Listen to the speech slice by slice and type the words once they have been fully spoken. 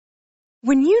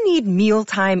When you need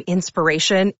mealtime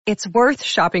inspiration, it's worth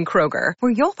shopping Kroger,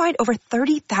 where you'll find over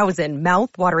 30,000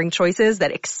 mouth-watering choices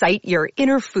that excite your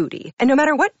inner foodie. And no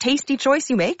matter what tasty choice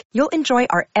you make, you'll enjoy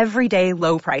our everyday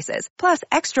low prices, plus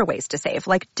extra ways to save,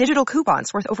 like digital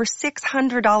coupons worth over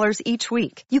 $600 each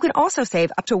week. You can also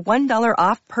save up to $1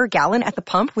 off per gallon at the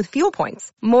pump with fuel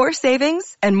points. More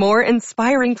savings and more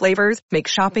inspiring flavors make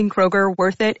shopping Kroger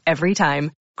worth it every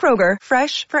time. Kroger,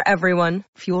 fresh for everyone.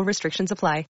 Fuel restrictions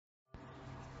apply.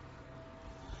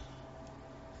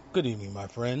 Good evening, my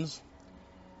friends,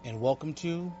 and welcome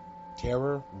to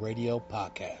Terror Radio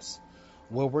Podcast,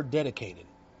 where we're dedicated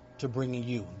to bringing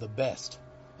you the best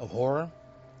of horror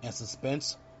and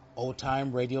suspense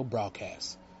old-time radio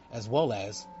broadcasts, as well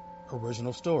as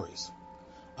original stories.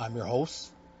 I'm your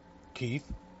host, Keith,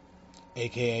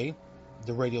 aka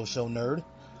the radio show nerd,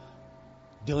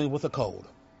 dealing with a cold.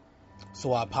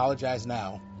 So I apologize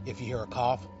now if you hear a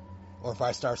cough or if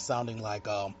I start sounding like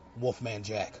Wolfman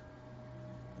Jack.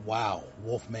 Wow,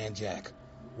 Wolfman Jack.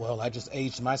 Well, I just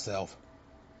aged myself.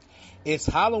 It's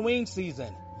Halloween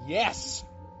season. Yes!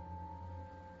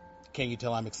 Can you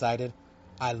tell I'm excited?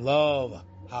 I love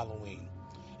Halloween.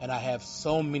 And I have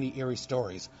so many eerie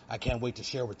stories I can't wait to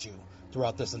share with you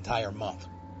throughout this entire month.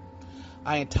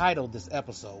 I entitled this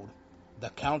episode, The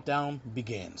Countdown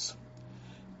Begins.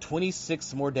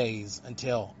 26 more days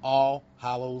until All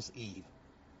Hallows Eve,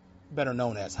 better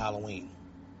known as Halloween.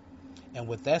 And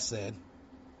with that said,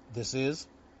 this is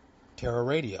Terror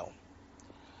Radio.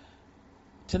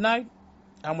 Tonight,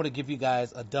 I'm going to give you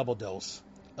guys a double dose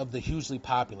of the hugely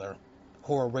popular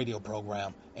horror radio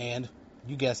program and,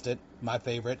 you guessed it, my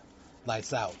favorite,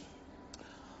 Lights Out.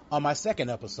 On my second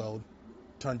episode,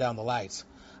 Turn Down the Lights,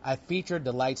 I featured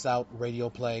the Lights Out radio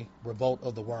play Revolt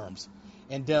of the Worms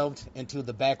and delved into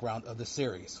the background of the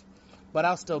series, but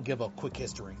I'll still give a quick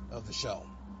history of the show.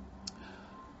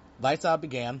 Lights Out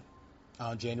began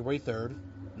on January 3rd,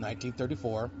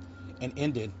 1934, and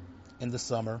ended in the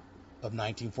summer of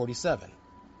 1947.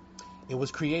 It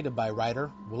was created by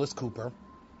writer Willis Cooper,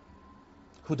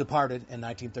 who departed in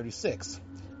 1936,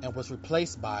 and was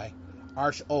replaced by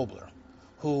Arch Oboler,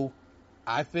 who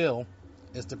I feel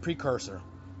is the precursor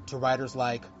to writers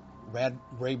like Ray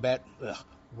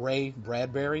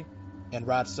Bradbury and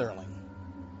Rod Serling.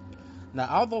 Now,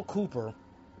 although Cooper,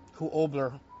 who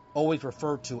Oboler always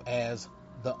referred to as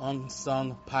the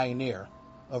unsung pioneer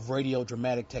of radio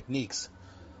dramatic techniques,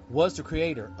 was the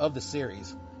creator of the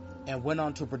series and went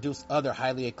on to produce other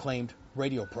highly acclaimed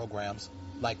radio programs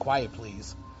like Quiet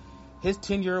Please, his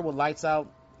tenure with Lights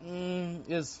Out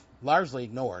is largely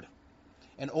ignored,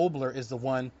 and Oboler is the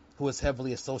one who is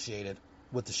heavily associated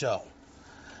with the show.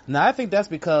 Now, I think that's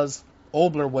because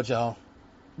Oboler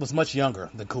was much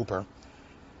younger than Cooper,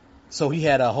 so he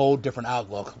had a whole different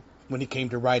outlook when he came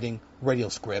to writing radio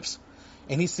scripts,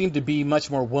 and he seemed to be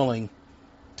much more willing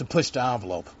to push the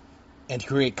envelope and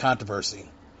create controversy.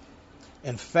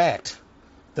 In fact,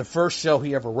 the first show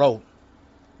he ever wrote,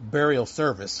 Burial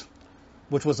Service,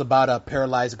 which was about a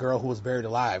paralyzed girl who was buried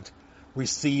alive,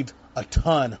 received a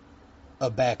ton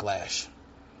of backlash.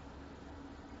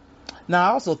 Now,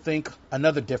 I also think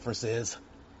another difference is,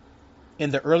 in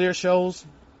the earlier shows,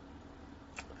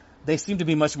 they seem to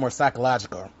be much more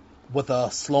psychological, with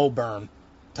a slow burn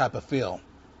type of feel.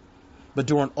 But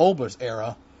during Oboler's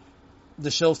era,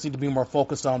 the show seemed to be more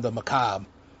focused on the macabre,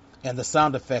 and the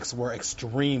sound effects were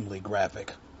extremely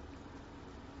graphic.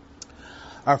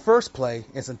 Our first play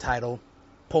is entitled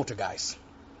Poltergeist,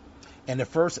 and it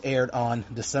first aired on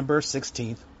December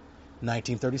 16th,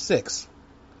 1936.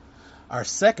 Our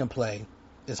second play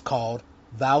is called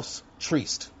Vaus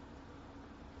Triste,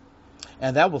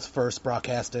 and that was first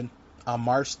broadcasted on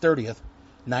March 30th,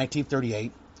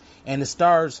 1938, and it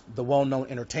stars the well-known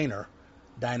entertainer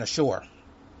Dinah Shore.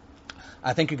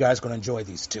 I think you guys are going to enjoy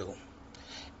these two.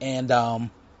 And I'm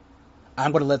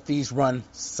going to let these run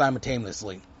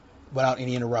simultaneously without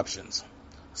any interruptions.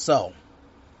 So,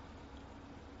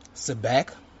 sit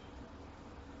back,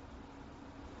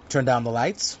 turn down the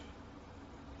lights,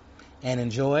 and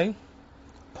enjoy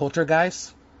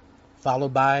Poltergeist,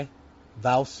 followed by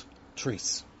Vaus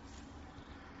Triste.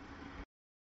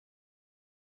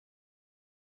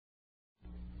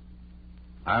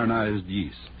 Ironized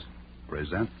Yeast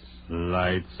presents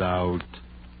Lights Out,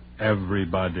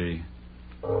 Everybody.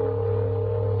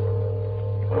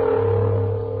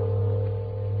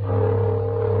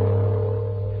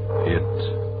 It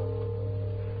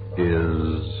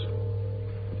is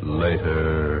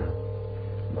later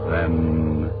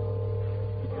than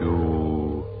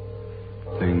you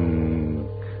think.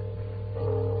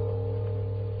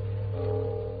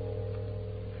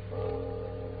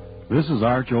 This is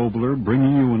Arch Obler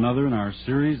bringing you another in our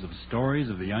series of stories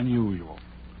of the unusual.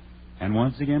 And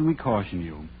once again we caution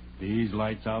you, these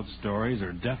lights-out stories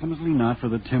are definitely not for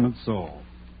the timid soul.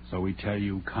 So we tell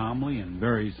you calmly and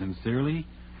very sincerely,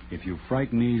 if you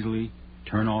frighten easily,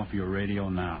 turn off your radio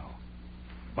now.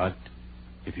 But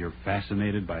if you're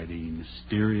fascinated by the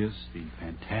mysterious, the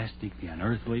fantastic, the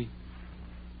unearthly,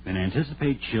 then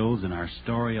anticipate chills in our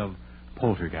story of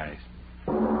Poltergeist.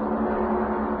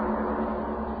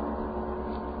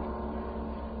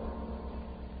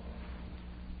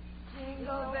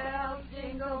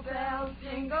 Jingle bells,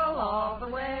 jingle all the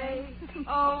way.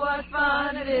 Oh, what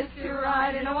fun it is to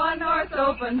ride in a one-horse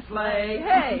open sleigh.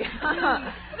 Hey,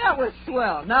 that was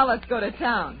swell. Now let's go to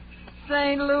town.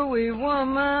 St. Louis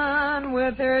woman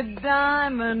with her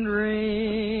diamond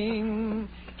ring,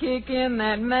 kicking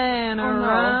that man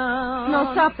around.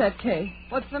 No, stop that, Kay.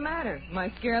 What's the matter? Am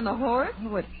I scaring the horse?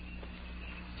 Oh, it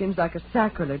seems like a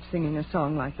sacrilege singing a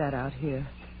song like that out here.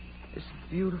 This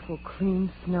beautiful,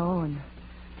 clean snow and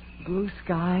blue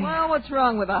sky. Well, what's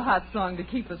wrong with a hot song to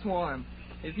keep us warm?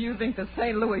 If you think the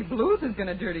St. Louis blues is going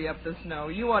to dirty up the snow,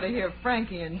 you ought to hear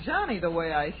Frankie and Johnny the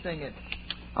way I sing it.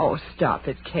 Oh, stop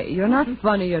it, Kay. You're not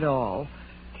funny at all.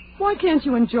 Why can't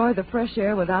you enjoy the fresh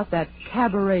air without that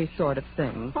cabaret sort of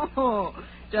thing? Oh,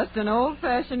 just an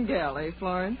old-fashioned gal, eh,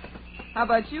 Florence? How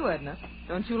about you, Edna?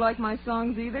 Don't you like my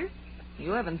songs either?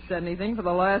 You haven't said anything for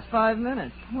the last 5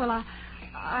 minutes. Well,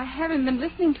 I haven't been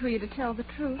listening to you, to tell the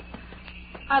truth.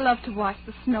 I love to watch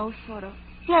the snow sort of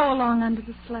flow along under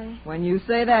the sleigh. When you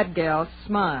say that, gal,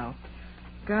 smile.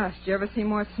 Gosh, did you ever see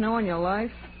more snow in your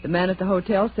life? The man at the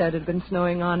hotel said it had been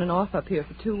snowing on and off up here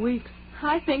for 2 weeks.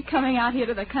 I think coming out here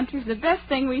to the country is the best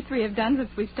thing we three have done since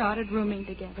we started rooming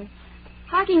together.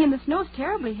 Hiking in the snow's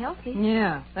terribly healthy.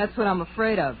 Yeah, that's what I'm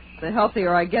afraid of. The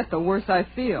healthier I get, the worse I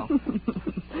feel.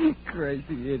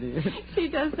 Crazy idiot. She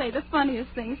does say the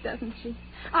funniest things, doesn't she?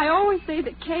 I always say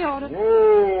that Kay ought to...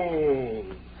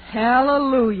 Whoa!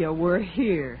 Hallelujah, we're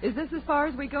here. Is this as far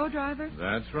as we go, driver?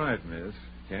 That's right, miss.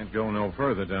 Can't go no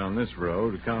further down this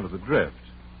road account of the drift.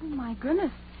 Oh, my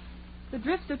goodness. The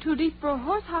drifts are too deep for a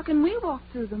horse. How can we walk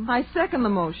through them? I second the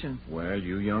motion. Well,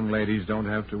 you young ladies don't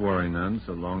have to worry none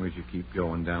so long as you keep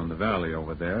going down the valley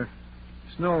over there.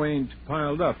 Snow ain't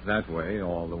piled up that way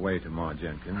all the way to Ma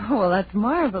Jenkins. Oh, well, that's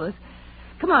marvelous.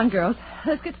 Come on, girls.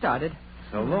 Let's get started.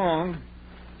 So long.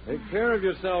 Take care of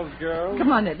yourselves, girls.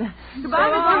 Come on, Edna. Goodbye,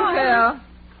 Miss Cal.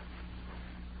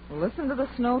 Listen to the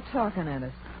snow talking at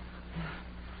us.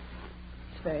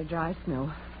 It's very dry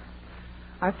snow.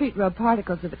 Our feet rub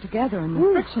particles of it together, and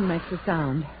the friction makes a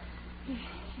sound. It's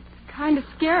kind of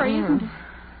scary, isn't it?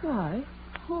 Why?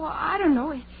 Oh, I don't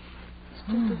know. It's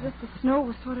just as if the snow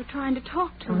was sort of trying to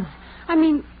talk to us. I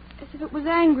mean, as if it was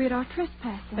angry at our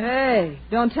trespassing. Hey,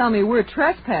 don't tell me we're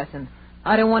trespassing.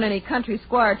 I don't want any country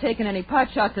squire taking any pot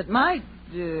shots at my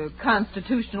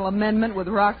constitutional amendment with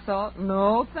rock salt.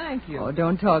 No, thank you. Oh,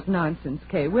 don't talk nonsense,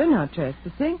 Kay. We're not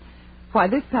trespassing. Why,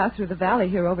 this path through the valley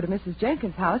here over to Mrs.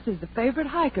 Jenkins' house is the favorite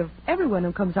hike of everyone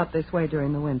who comes up this way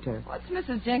during the winter. What's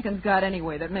Mrs. Jenkins got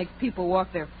anyway that makes people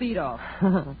walk their feet off?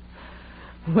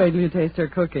 Wait till you taste her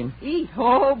cooking. Eat.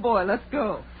 Oh, boy, let's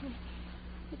go.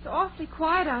 It's awfully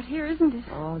quiet out here, isn't it?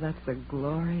 Oh, that's the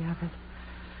glory of it.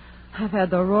 I've had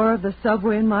the roar of the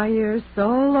subway in my ears so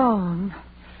long.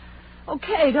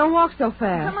 Okay, don't walk so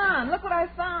fast. Come on, look what I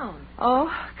found. Oh,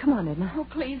 come on, Edna. Oh,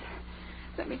 please.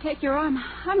 Let me take your arm.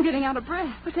 I'm getting out of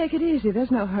breath. Well, take it easy. There's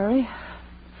no hurry.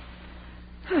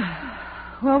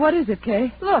 Well, what is it,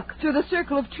 Kay? Look, through the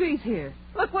circle of trees here.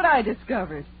 Look what I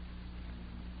discovered.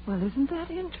 Well, isn't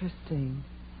that interesting?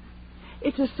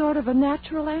 It's a sort of a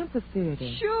natural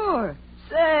amphitheater. Sure.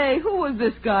 Say, who was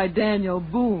this guy, Daniel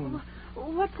Boone?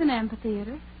 What's an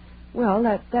amphitheater? Well,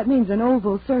 that means an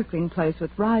oval circling place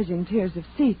with rising tiers of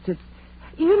seats. It's,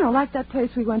 like that place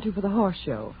we went to for the horse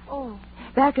show. Oh.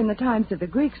 Back in the times of the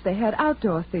Greeks, they had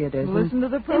outdoor theaters. Listen to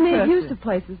the They professor. made use of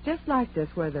places just like this,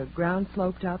 where the ground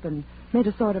sloped up and made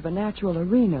a sort of a natural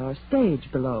arena or stage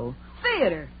below.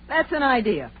 Theater. That's an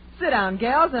idea. Sit down,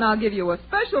 gals, and I'll give you a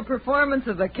special performance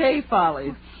of the Kay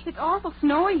Follies. It's awful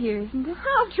snowy here, isn't it?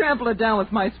 I'll trample it down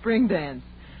with my spring dance.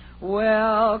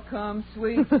 Welcome,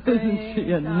 sweet spring. Isn't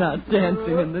she a nut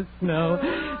dancing in the snow?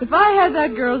 If I had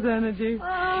that girl's energy.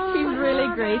 She's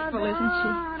really graceful, isn't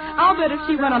she? I'll bet if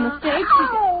she went on the stage,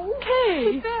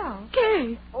 Kay! She fell.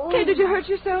 Kay! Kay, did you hurt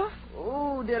yourself?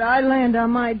 Oh, did I land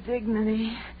on my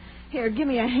dignity? Here, give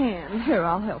me a hand. Here,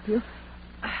 I'll help you.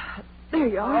 There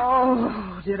you are.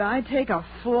 Oh, did I take a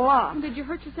flop? Did you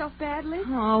hurt yourself badly?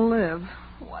 I'll live.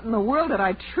 What in the world did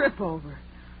I trip over?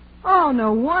 Oh,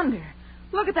 no wonder.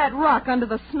 Look at that rock under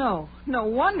the snow. No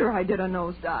wonder I did a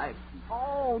nosedive.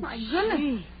 Oh, my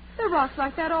goodness. There are rocks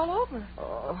like that all over.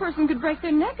 A person could break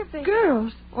their neck if they...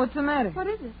 Girls, What's the matter? What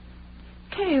is it?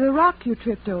 Kay, the rock you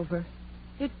tripped over.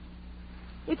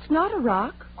 It's not a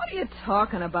rock. What are you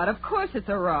talking about? Of course it's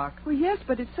a rock. Well, yes,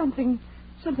 but it's something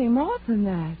more than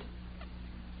that.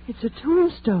 It's a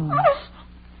tombstone.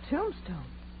 Tombstone?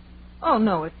 Oh,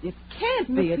 no, it can't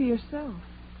Look be. for yourself.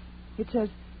 It says,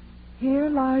 "Here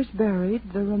lies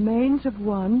buried the remains of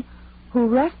one who,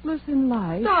 restless in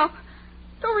life..." Stop.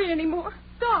 Don't read any more.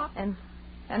 Stop.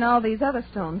 And all these other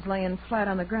stones laying flat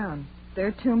on the ground.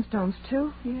 They're tombstones,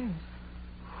 too? Yes.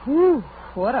 Whew,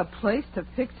 what a place to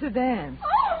pick to dance.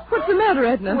 What's the matter,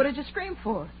 Edna? What did you scream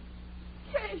for?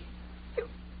 Kay,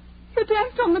 you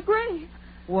danced on the grave.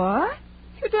 What?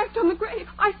 You danced on the grave.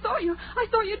 I saw you. I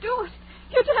saw you do it.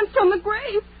 You danced on the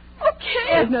grave.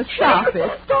 Okay. Edna, stop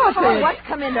it. Stop Oh, it. what's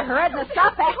come into her? Edna,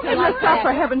 stop acting Edna, like stop, that.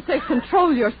 for heaven's sake.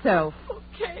 Control yourself.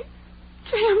 Okay.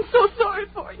 Kay, I'm so sorry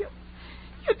for you.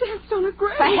 You danced on a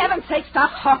grave. For heaven's sake,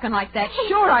 stop talking like that.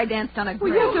 Sure, I danced on a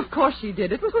Well, grave. yes, of course she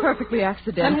did. It was perfectly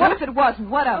accidental. And what if it wasn't?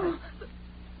 What of it?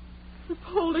 The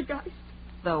poltergeist.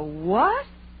 The what?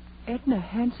 Edna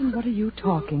Hanson, what are you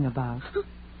talking about?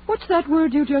 What's that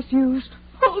word you just used?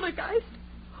 Poltergeist.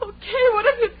 Okay, what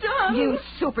have you done? You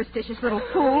superstitious little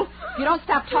fool. If you don't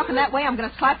stop talking that way, I'm going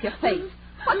to slap your face.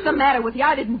 What's the matter with you?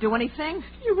 I didn't do anything.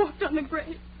 You walked on the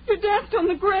grave. You danced on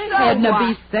the grave. Edna, what?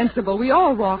 be sensible. We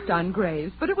all walked on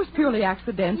graves, but it was purely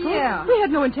accidental. Yeah. We had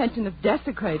no intention of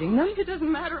desecrating them. It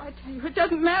doesn't matter, I tell you. It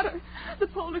doesn't matter. The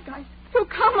poltergeist. He'll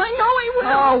come. I know he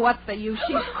will. Oh, what's the use?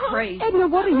 She's crazy. Edna,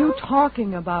 what are you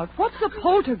talking about? What's a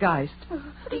poltergeist? What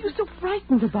are you so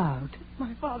frightened about?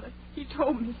 My father, he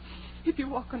told me, if you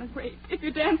walk on a grave, if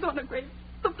you dance on a grave,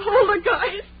 the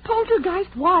poltergeist.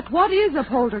 Poltergeist what? What is a An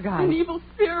poltergeist? evil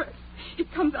spirit.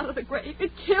 It comes out of the grave.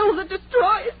 It kills. It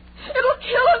destroys. It'll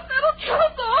kill us. It'll kill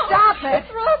us all. Stop it. It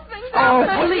throws things Oh,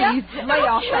 out. please. Lay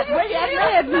off that. Will you?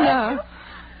 Edna.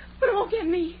 But it won't get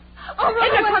me. I'll run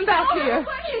Edna, away. come back I'll run here.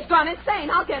 away. She's gone insane.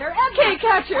 I'll get her. Edna. Kay,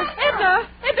 catch her.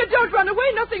 Edna, don't run away.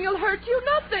 Nothing will hurt you.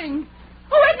 Nothing.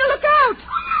 Oh, Edna, look out.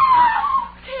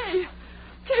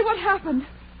 Kay, what happened?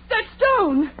 That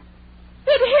stone.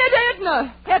 It hit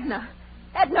Edna. Edna,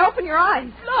 open your eyes.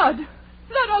 Blood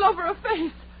all over her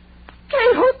face. Kay,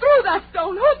 who threw that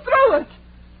stone? Who threw it?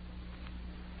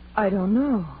 I don't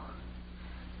know.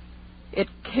 It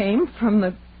came from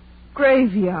the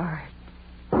graveyard.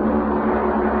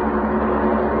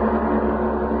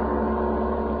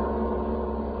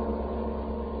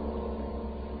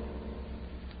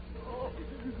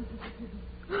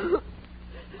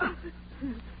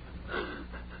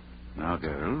 Now,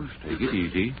 girls, take it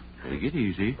easy. Take it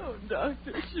easy. Oh,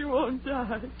 Doctor, she won't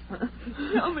die.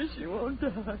 Tell me she won't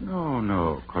die.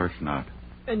 No, of course not.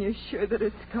 And you're sure that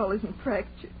her skull isn't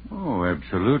fractured? Oh,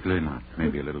 absolutely not.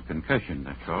 Maybe a little concussion,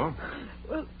 that's all.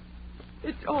 Well,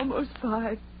 it's almost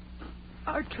 5.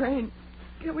 Our train.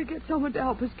 Can we get someone to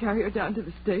help us carry her down to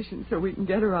the station so we can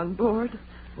get her on board?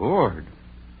 Bored?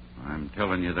 I'm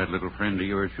telling you, that little friend of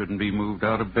yours shouldn't be moved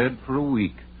out of bed for a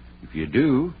week. If you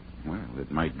do, well, it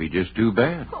might be just too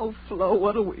bad. Oh, Flo,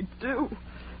 what'll we do?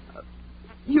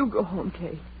 You go home,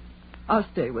 Kay. I'll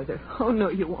stay with her. Oh, no,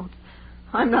 you won't.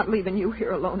 I'm not leaving you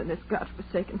here alone in this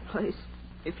godforsaken place.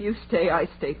 If you stay, I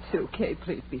stay too. Kay,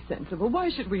 please be sensible. Why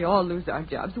should we all lose our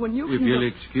jobs when you If can... you'll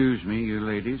excuse me, you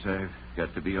ladies, I've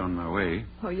got to be on my way.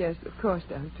 Oh, yes, of course,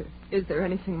 Doctor. Is there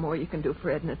anything more you can do for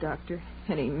Edna, Doctor?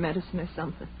 Any medicine or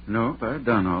something? Nope, I've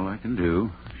done all I can do.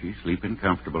 She's sleeping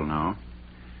comfortable now.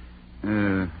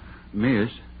 Miss,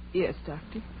 Yes,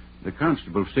 Doctor. the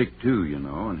constable's sick, too, you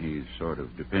know, and he's sort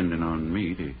of depending on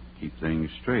me to keep things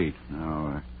straight.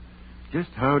 Now, just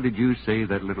how did you say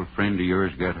that little friend of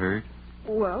yours got hurt?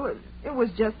 Well, it was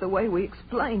just the way we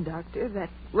explained, Doctor. That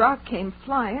rock came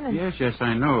flying and... Yes,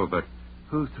 I know, but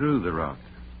who threw the rock?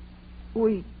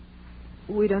 We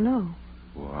don't know.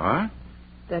 What?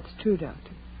 That's true,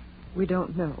 Doctor. We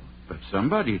don't know. But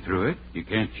somebody threw it. You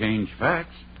can't change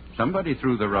facts. Somebody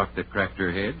threw the rock that cracked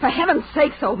her head. For heaven's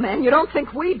sakes, old man, you don't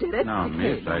think we did it? Now,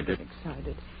 miss, Kay, I don't get didn't.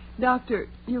 excited. Doctor,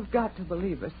 you've got to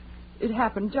believe us. It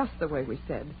happened just the way we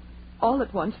said. All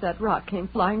at once, that rock came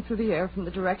flying through the air from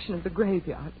the direction of the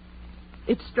graveyard.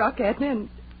 It struck Edna,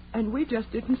 and we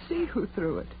just didn't see who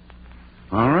threw it.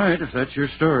 All right, if that's your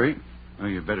story. Well,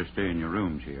 you better stay in your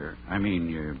rooms here. I mean,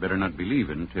 you better not be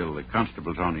leaving until the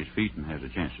constable's on his feet and has a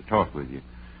chance to talk with you.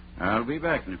 I'll be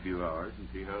back in a few hours and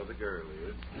see how the girl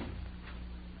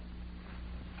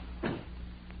is.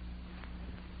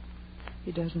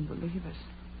 He doesn't believe us.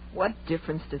 What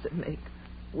difference does it make?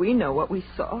 We know what we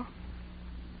saw.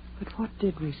 But what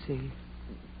did we see?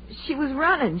 She was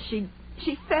running. She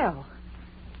fell.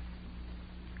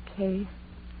 Kay,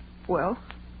 well,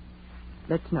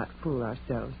 let's not fool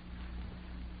ourselves.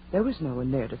 There was no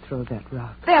one there to throw that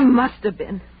rock. There must have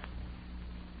been.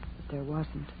 But there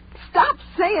wasn't. Stop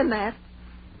saying that.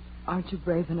 Aren't you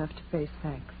brave enough to face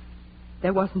facts?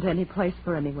 There wasn't any place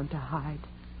for anyone to hide.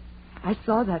 I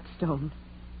saw that stone.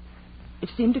 It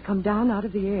seemed to come down out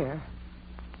of the air.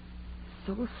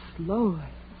 So slowly.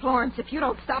 Florence, if you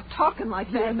don't stop talking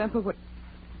like that... You remember what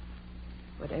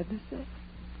Edna said?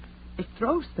 It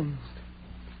throws things.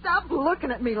 Stop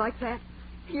looking at me like that.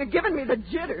 You're giving me the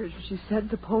jitters. She said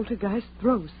the poltergeist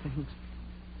throws things.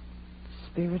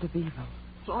 The spirit of evil.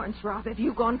 Florence, Rob, have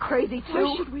you gone crazy, too?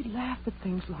 Why should we laugh at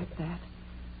things like that?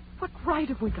 What right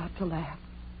have we got to laugh?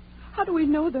 How do we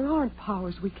know there aren't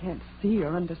powers we can't see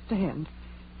or understand?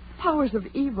 Powers of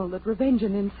evil that revenge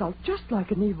an insult just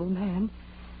like an evil man.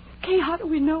 Kay, how do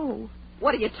we know?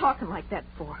 What are you talking like that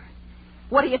for?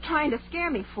 What are you trying to scare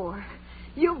me for?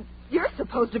 You're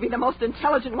supposed to be the most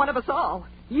intelligent one of us all.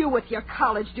 You with your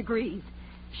college degrees.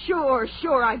 Sure,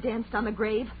 I danced on the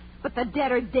grave. But the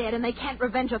dead are dead and they can't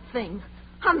revenge a thing.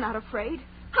 I'm not afraid.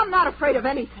 I'm not afraid of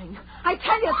anything. I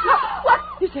tell you, it's not... What?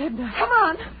 It's Edna. Come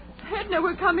on. Edna,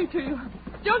 we're coming to you.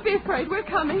 Don't be afraid. We're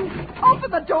coming. Open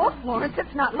the door, Florence.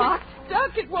 It's not locked.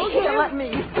 Duck, it won't Here, do. let me.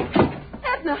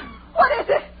 Edna, what is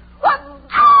it? What?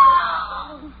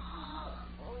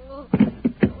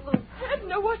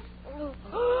 Edna, what?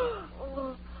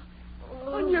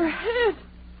 On your head.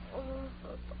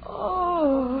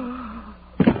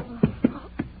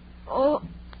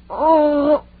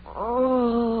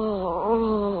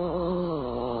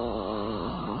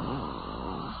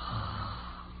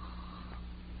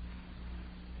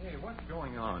 Hey, what's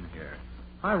going on here?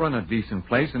 I run a decent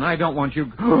place, and I don't want you...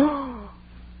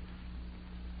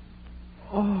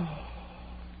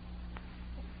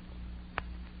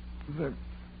 The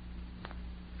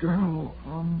girl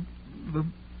on the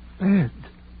bed.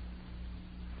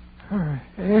 Her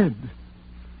head.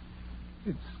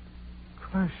 It's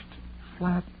crushed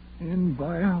flat in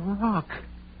by a rock.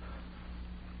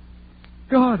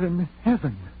 God in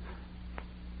heaven.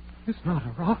 It's not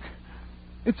a rock.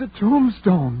 It's a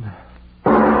tombstone.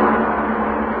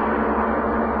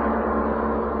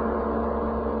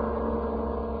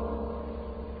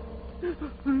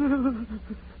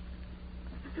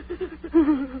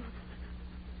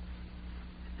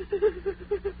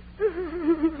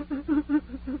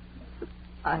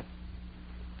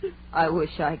 I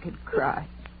wish I could cry.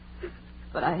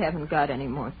 But I haven't got any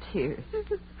more tears.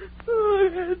 Oh,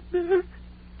 Edna.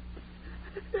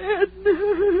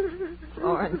 Edna.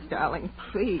 Florence, darling,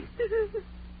 please.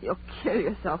 You'll kill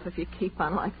yourself if you keep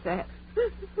on like that.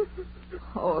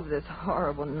 Oh, if this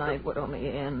horrible night would only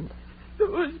end.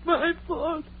 It was my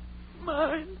fault.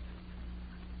 Mine.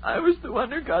 I was the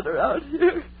one who got her out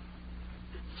here.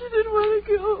 She didn't want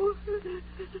to go.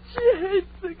 She hates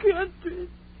the country.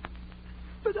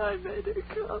 But I made her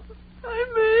come. I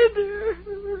made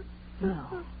her.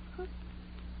 No.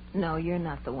 No, you're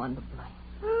not the one to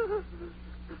blame.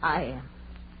 I am.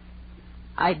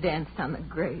 I danced on the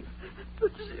grave.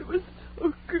 But she was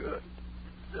so good.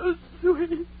 So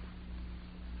sweet.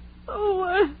 Oh,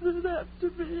 why does it have to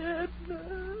be Edna?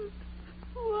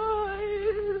 Why?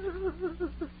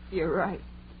 You're right.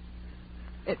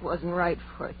 It wasn't right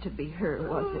for it to be her,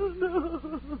 was it?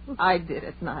 Oh, no. I did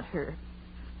it, not her.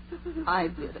 I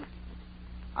did it.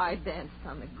 I danced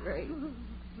on the grave.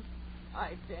 I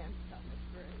danced on the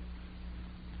grave.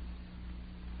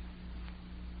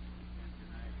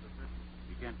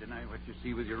 You can't deny what you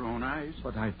see with your own eyes.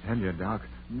 But I tell you, Doc,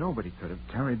 nobody could have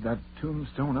carried that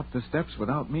tombstone up the steps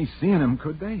without me seeing him,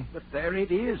 could they? But there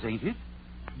it is, ain't it?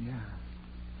 Yeah.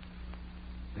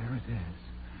 There it is.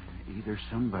 Either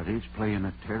somebody's playing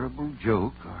a terrible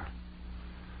joke or...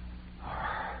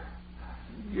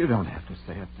 You don't have to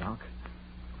say it, Doc.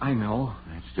 I know.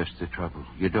 That's just the trouble.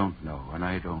 You don't know, and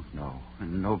I don't know,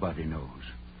 and nobody knows.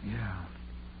 Yeah.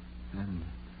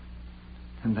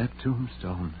 And that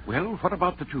tombstone. Well, what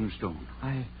about the tombstone?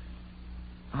 I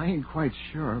ain't quite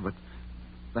sure, but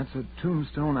that's a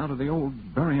tombstone out of the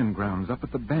old burying grounds up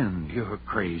at the bend. You're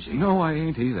crazy. No, I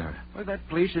ain't either. Well, that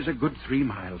place is a good 3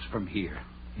 miles from here.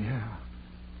 Yeah.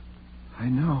 I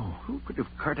know. Who could have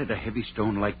carted a heavy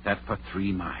stone like that for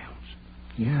 3 miles?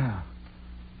 Yeah.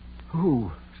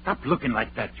 Who? Stop looking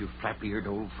like that, you flap-eared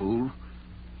old fool.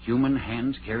 Human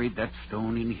hands carried that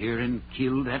stone in here and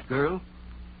killed that girl?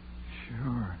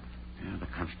 Sure. Yeah, the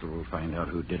constable will find out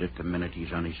who did it the minute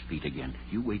he's on his feet again.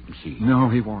 You wait and see. No,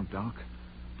 he won't, Doc.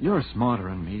 You're smarter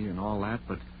than me and all that,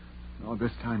 but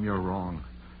this time you're wrong.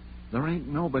 There ain't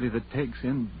nobody that takes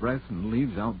in breath and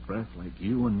leaves out breath like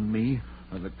you and me,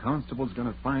 or the constable's going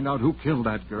to find out who killed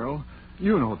that girl.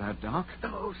 You know that, Doc.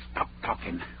 Oh, stop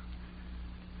talking.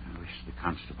 I wish the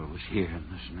constable was here and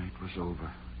this night was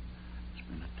over. It's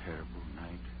been a terrible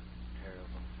night.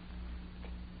 Terrible.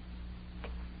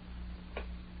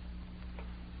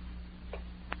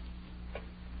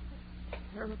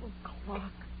 Terrible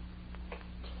clock.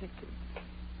 Ticking.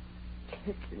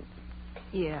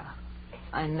 Yeah,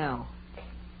 I know.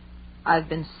 I've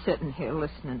been sitting here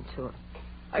listening to it.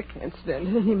 I can't stand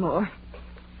it anymore.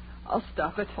 I'll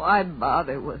stop it. Why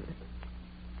bother with it?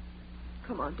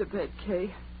 Come on to bed,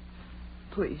 Kay.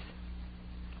 Please.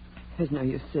 There's no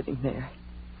use sitting there.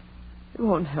 It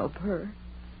won't help her.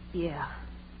 Yeah.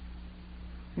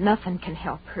 Nothing can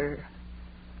help her.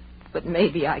 But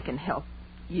maybe I can help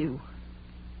you.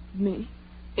 Me?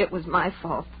 It was my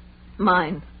fault.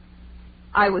 Mine.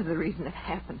 I was the reason it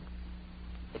happened.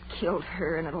 It killed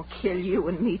her, and it'll kill you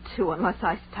and me, too, unless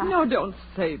I stop. No, don't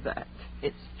say that.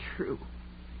 It's true.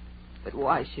 But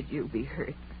why should you be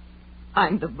hurt?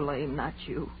 I'm to blame, not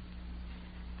you.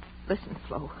 Listen,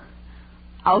 Flo.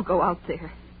 I'll go out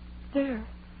there. There?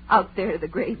 Out there to the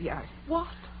graveyard. What?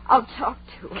 I'll talk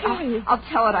to her. Kay. I'll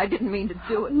tell it I didn't mean to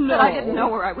do it. No. That I didn't know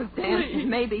where I was dancing. Please.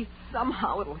 Maybe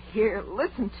somehow it'll hear,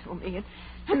 listen to me,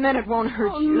 and then it won't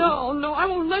hurt you. No, I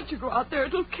won't let you go out there.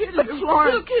 It'll kill But you.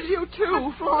 Florence... It'll kill you, too.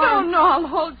 But Florence... No, I'll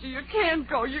hold you. You can't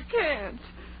go. You can't.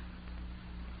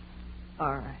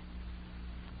 All right.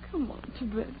 Come on to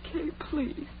bed, Kay,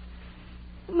 please.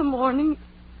 In the morning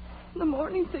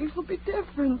things will be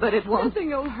different. But it won't.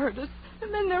 Nothing will hurt us.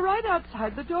 And then they're right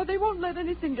outside the door. They won't let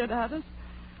anything get at us.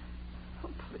 Oh,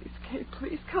 please, Kay,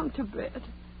 please come to bed.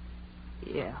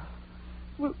 Yeah.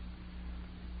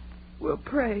 We'll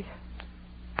pray.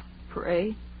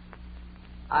 Pray?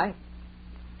 I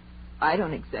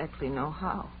don't exactly know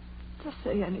how. Just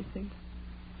say anything.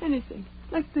 Anything.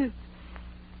 Like this.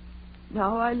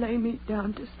 Now I lay me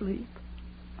down to sleep.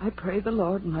 I pray the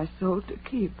Lord my soul to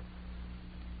keep.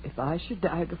 If I should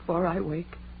die before I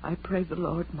wake, I pray the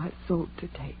Lord my soul to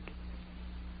take.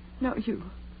 Now you.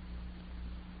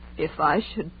 If I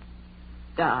should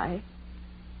die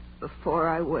before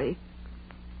I wake,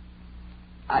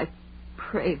 I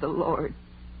pray the Lord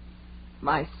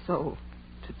my soul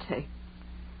to take.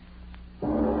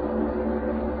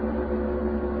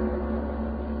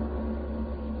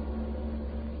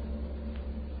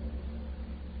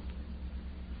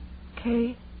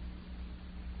 Kay?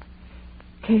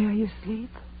 Kay, are you asleep?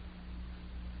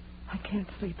 I can't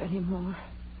sleep anymore.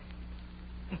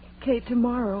 Kay,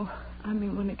 tomorrow,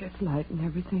 when it gets light and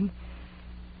everything,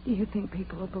 do you think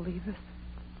people will believe us?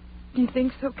 Do you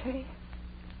think so, Kay?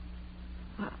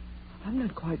 I'm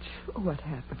not quite sure what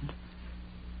happened.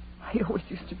 I always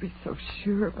used to be so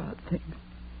sure about things.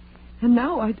 And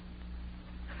now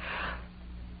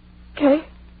Kay?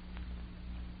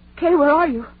 Kay, where are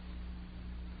you?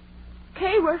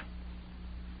 Kay, where?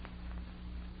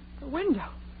 The window.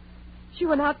 She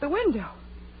went out the window.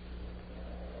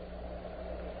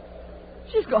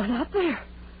 She's gone out there.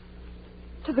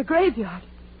 To the graveyard.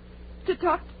 To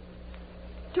talk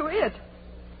to it.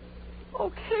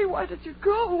 Okay, why did you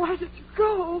go? Why did you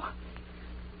go?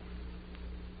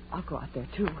 I'll go out there,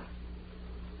 too.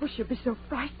 Oh, she'll be so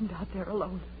frightened out there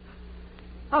alone.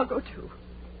 I'll go, too.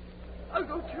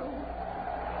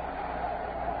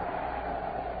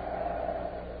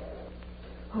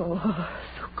 Oh,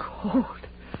 so cold.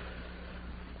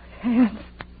 My hands.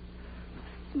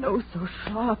 Nose so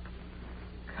sharp.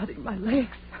 Cutting my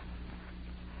legs.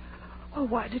 Oh,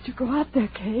 why did you go out there,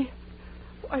 Kay?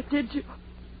 Why did you?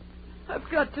 I've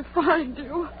got to find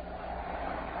you.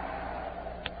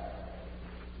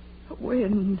 The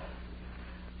wind.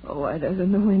 Oh, why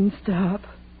doesn't the wind stop?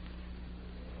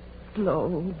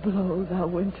 Blow, blow, thou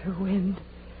winter wind.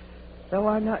 Thou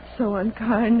art not so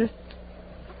unkind.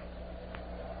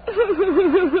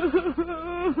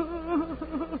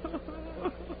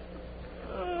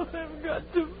 Oh, I've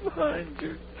got to find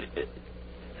you, kid.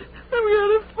 I've got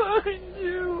to find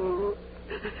you.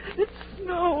 It's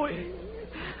snowing.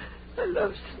 I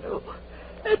love snow.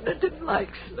 Edna didn't like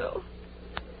snow.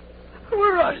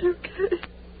 Where are you, Kay?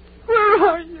 Where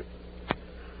are you?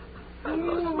 I've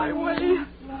lost my way.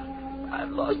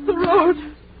 I've lost the road.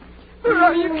 Where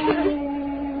are you,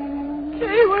 Kay?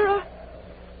 Kay, where are...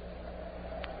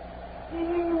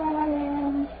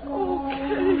 Oh,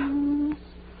 Kay.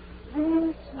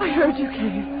 I heard you,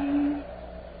 Kay.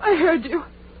 I heard you.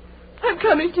 I'm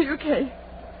coming to you, Kay.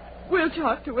 We'll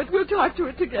talk to it. We'll talk to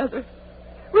it together.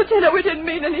 We'll tell her we didn't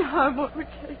mean any harm, won't we,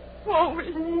 Kay? Won't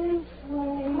we?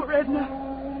 Poor Edna.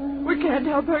 We can't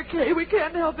help her, Kay. We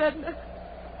can't help Edna.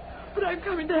 But I'm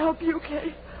coming to help you,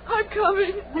 Kay. I'm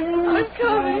coming. I'm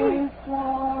coming.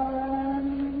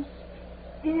 Florence,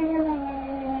 here I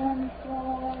am,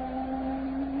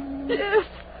 Florence. Yes,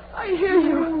 I hear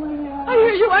you. I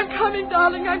hear you. I'm coming,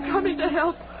 darling. I'm coming to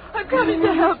help. I'm coming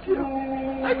to help you.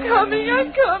 I'm coming.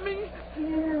 I'm coming.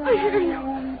 I hear you.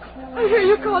 I hear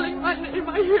you calling my name.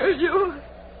 I hear you.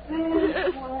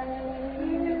 Yes.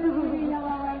 Here we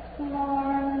are,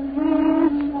 Florence.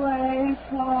 This way,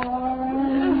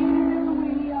 Florence. Here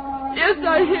we are. Yes,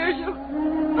 I hear you.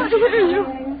 I hear you.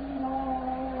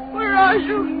 Where are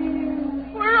you?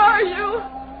 Where are you?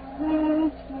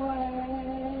 This way.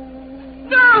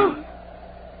 No!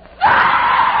 No!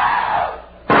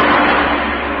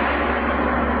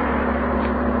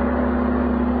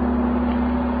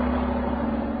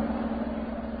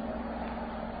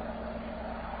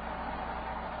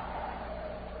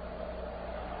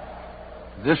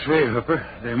 This way, Hooper.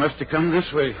 They must have come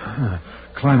this way.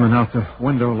 Climbing out the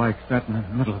window like that in the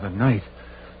middle of the night.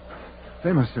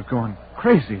 They must have gone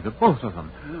crazy, the both of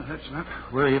them. Well, let's not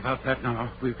worry about that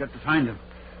now. We've got to find them.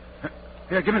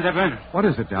 Here, give me that lantern. What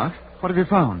is it, Doc? What have you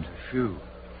found? A shoe.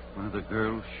 One of the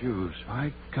girl's shoes.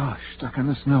 My gosh, stuck in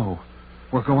the snow.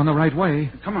 We're going the right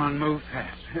way. Come on, move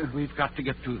fast. We've got to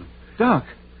get to them. Doc,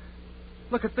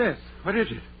 look at this. What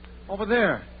is it? Over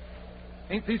there.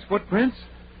 Ain't these footprints?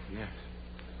 Yes.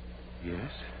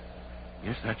 Yes.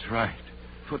 Yes, that's right.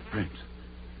 Footprints.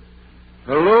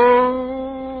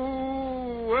 Hello!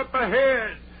 Up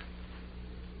ahead!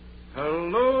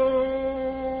 Hello!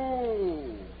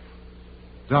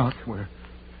 Doc, we're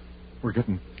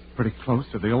getting pretty close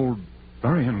to the old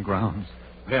burying grounds.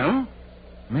 Well?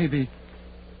 Maybe...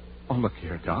 Oh, look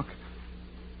here, Doc.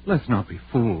 Let's not be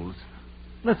fools.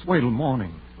 Let's wait till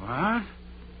morning. What?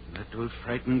 Let those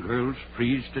frightened girls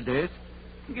freeze to death?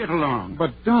 Get along.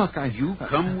 But, Doc, You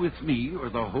come with me, or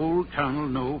the whole town will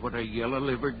know what a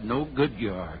yellow-livered no-good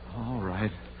you are. All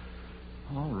right.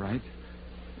 All right.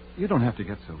 You don't have to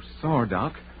get so sore,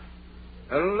 Doc.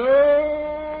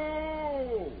 Hello?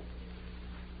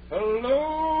 Hello?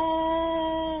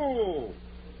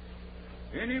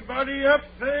 Anybody up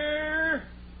there?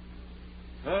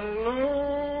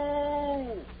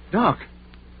 Hello? Doc!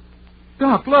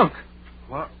 Doc, look!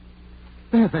 What?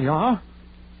 There they are.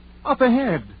 Up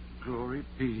ahead. Glory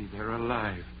be, they're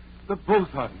alive. The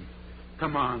both of them.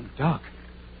 Come on. Doc.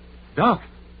 Doc,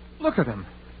 look at them.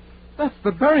 That's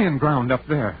the burying ground up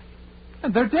there.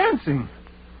 And they're dancing.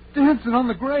 Dancing on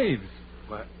the graves.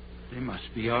 What? They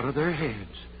must be out of their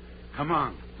heads. Come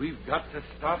on. We've got to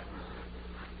stop.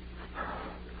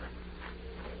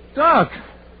 Doc!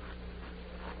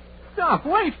 Doc,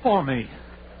 wait for me.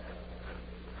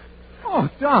 Oh,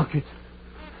 Doc,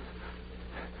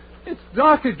 it's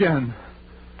dark again.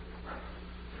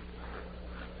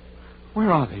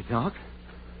 Where are they, Doc?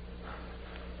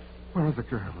 Where are the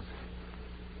girls?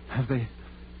 Have they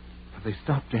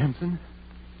stopped dancing?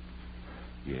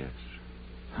 Yes.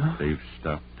 Huh? They've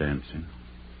stopped dancing.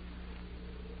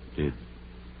 Did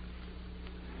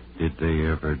they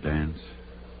ever dance?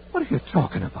 What are you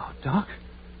talking about, Doc?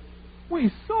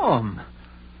 We saw them.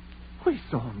 We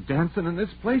saw them dancing in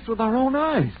this place with our own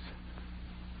eyes.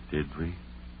 Did we?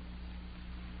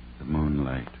 The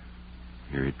moonlight.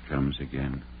 Here it comes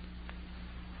again.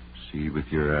 See with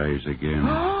your eyes again.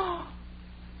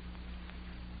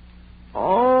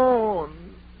 Oh,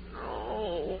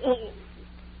 no.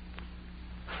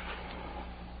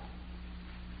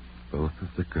 Both of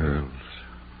the girls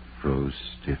froze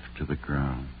stiff to the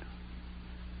ground,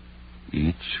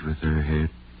 each with her head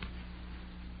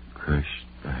crushed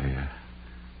by a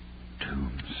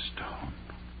tombstone.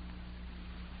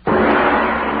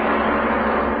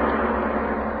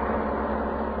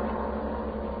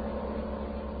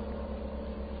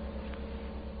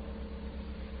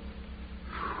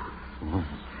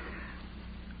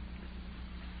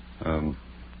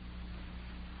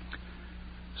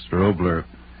 Mr. Obler,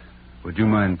 would you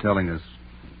mind telling us,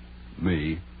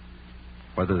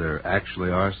 whether there actually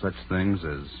are such things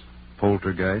as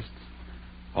poltergeists?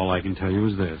 All I can tell you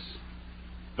is this.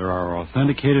 There are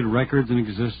authenticated records in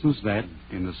existence that,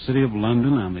 in the city of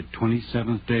London on the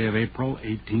 27th day of April,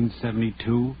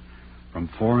 1872, from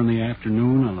 4 in the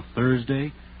afternoon on a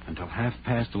Thursday until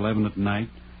 11:30 at night,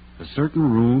 a certain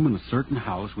room in a certain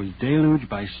house was deluged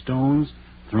by stones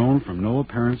thrown from no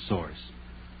apparent source.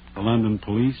 The London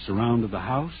police surrounded the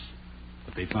house,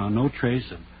 but they found no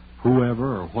trace of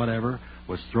whoever or whatever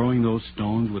was throwing those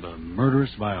stones with a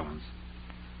murderous violence.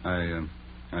 I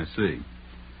see.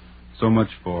 So much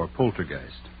for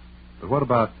poltergeist. But what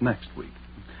about next week?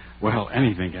 Well,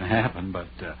 anything can happen, but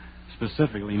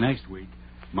specifically next week,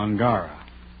 Mungara.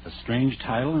 A strange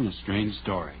title and a strange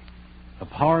story. The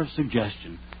power of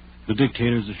suggestion. The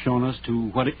dictators have shown us to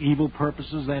what evil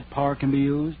purposes that power can be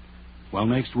used. Well,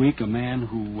 next week, a man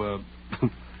who,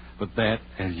 but that,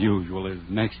 as usual, is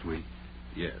next week.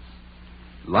 Yes.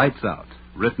 Lights Out,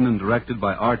 written and directed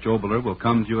by Arch Oboler, will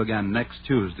come to you again next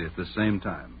Tuesday at the same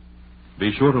time.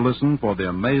 Be sure to listen for the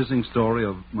amazing story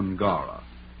of Mungara.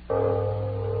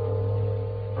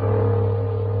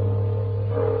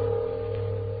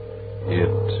 It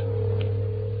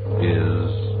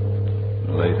is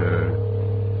later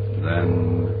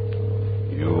than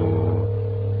you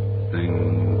think.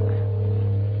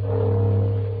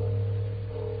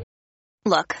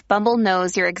 Look, Bumble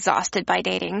knows you're exhausted by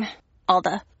dating. All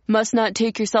the must not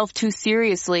take yourself too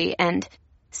seriously and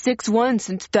 6'1"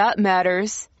 since that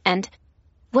matters. And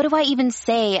what do I even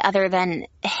say other than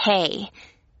hey?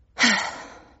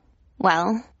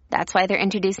 Well, that's why they're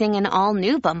introducing an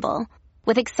all-new Bumble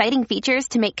with exciting features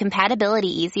to make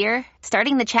compatibility easier,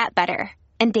 starting the chat better,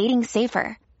 and dating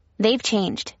safer. They've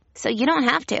changed, so you don't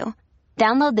have to.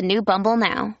 Download the new Bumble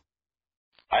now.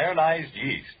 Ironized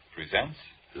Yeast presents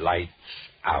Lights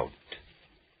Out.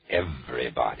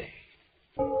 Everybody.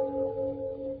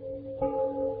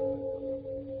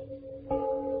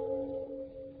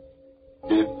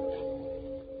 It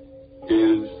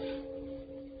is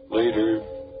later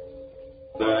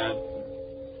than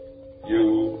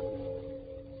you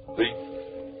think.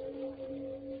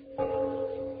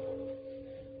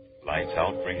 Lights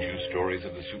Out brings you stories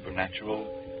of the supernatural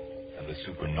and the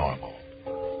supernormal,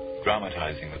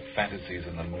 dramatizing the fantasies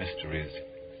and the mysteries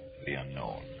of the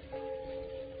unknown.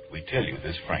 We tell you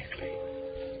this frankly,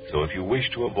 so if you wish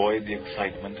to avoid the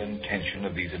excitement and tension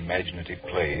of these imaginative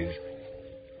plays,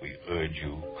 we urge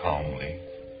you calmly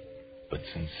but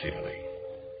sincerely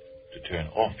to turn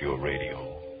off your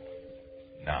radio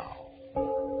now.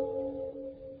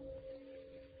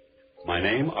 My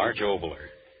name, Arch Oboler.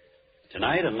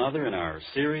 Tonight, another in our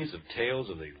series of tales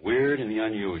of the weird and the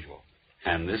unusual.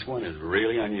 And this one is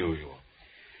really unusual.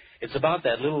 It's about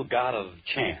that little god of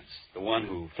chance, the one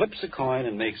who flips a coin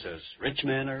and makes us rich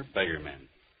men or beggar men.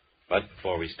 But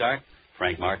before we start,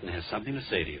 Frank Martin has something to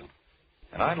say to you.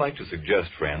 And I'd like to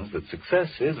suggest, friends, that success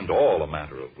isn't all a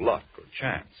matter of luck or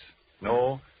chance.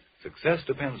 No, success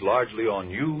depends largely on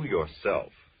you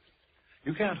yourself.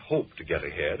 You can't hope to get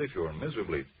ahead if you're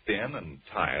miserably thin and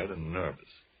tired and nervous.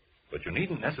 But you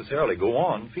needn't necessarily go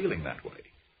on feeling that way.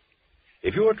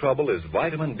 If your trouble is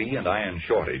vitamin B and iron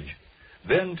shortage,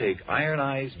 then take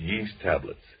ironized yeast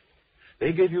tablets.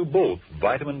 They give you both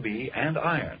vitamin B and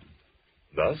iron.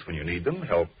 Thus, when you need them,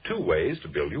 help 2 ways to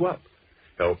build you up.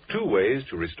 Help 2 ways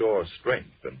to restore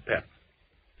strength and pep.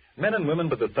 Men and women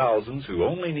by the thousands who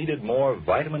only needed more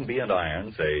vitamin B and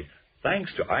iron say,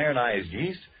 thanks to ironized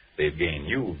yeast, they've gained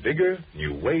new vigor,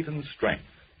 new weight, and strength,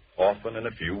 often in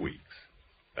a few weeks.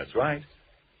 That's right,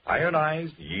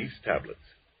 ironized yeast tablets.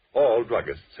 All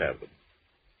druggists have them.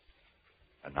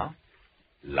 And now,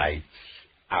 Lights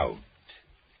Out.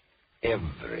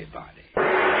 Everybody.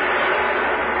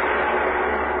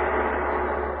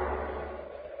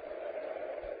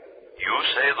 You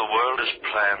say the world is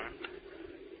planned.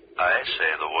 I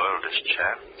say the world is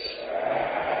chance.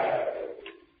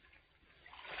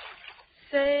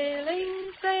 Sailing,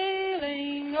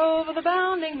 sailing over the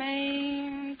bounding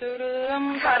main. Cut it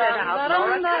out,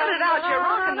 Laura. Cut it out. You're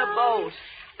rocking the boat.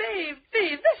 Steve,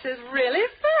 this is really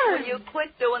fun. Will you quit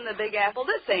doing the Big Apple?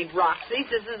 This ain't Roxy's.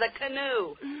 This is a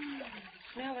canoe.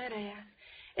 Smell that air.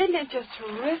 Isn't it just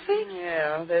terrific?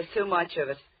 Yeah, there's too much of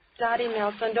it. Dottie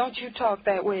Nelson, don't you talk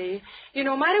that way. You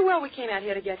know mighty well we came out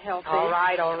here to get healthy. All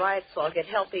right. So I'll get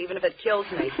healthy even if it kills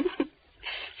me.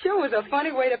 Sure was a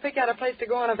funny way to pick out a place to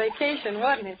go on a vacation,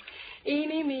 wasn't it?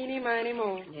 Eeny, meeny, miny,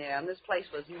 mo. Yeah, and this place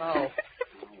was mo.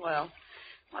 Well,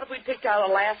 what if we picked out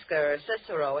Alaska or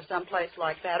Cicero or someplace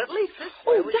like that? At least this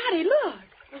way. Oh, Dottie, look.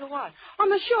 Look at what? On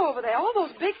the shore over there, all those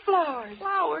big flowers.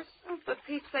 Flowers? Oh, for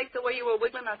Pete's sake, the way you were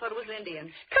wiggling, I thought it was Indian.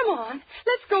 Come on,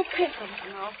 let's go pick them.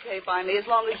 Okay, by me, as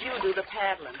long as you do the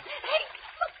paddling. Hey,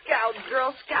 look out,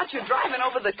 Girl Scout. You're driving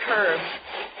over the curb.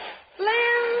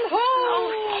 Land ho!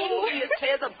 Oh, hey, you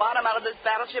tear the bottom out of this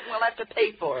battleship and we'll have to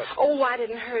pay for it. Oh, I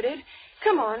didn't hurt it.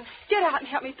 Come on, get out and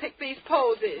help me pick these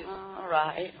posies. All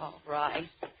right.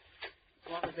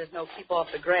 As long as there's no keep off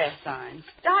the grass signs.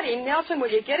 Dottie Nelson, will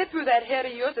you get it through that head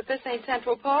of yours if this ain't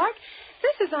Central Park?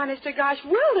 This is honest to gosh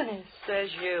wilderness. Says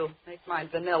you. Makes mine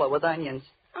vanilla with onions.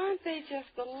 Aren't they just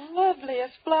the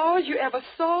loveliest flowers you ever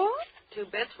saw? 2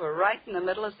 bits were right in the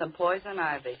middle of some poison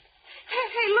ivy.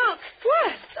 Hey, look.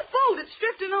 What? The boat, it's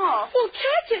drifting off. Well,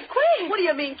 catch it, quick. What do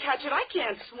you mean, catch it? I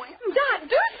can't swim. Dot,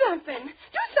 do something.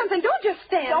 Do then don't just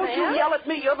stand Don't there. you yell at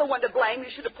me. You're the one to blame. You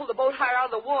should have pulled the boat higher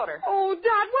out of the water. Oh,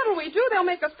 Dot, what'll we do? They'll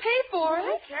make us pay for it.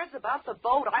 Who cares about the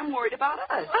boat? I'm worried about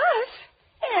us. Us?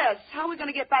 Yes. How are we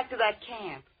going to get back to that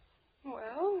camp?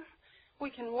 Well, we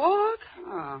can walk.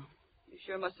 Oh, you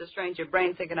sure must have strained your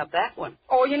brain thinking up that one.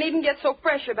 Oh, you needn't get so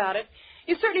fresh about it.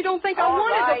 You certainly don't think I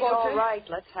wanted the boat to... All right.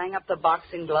 Let's hang up the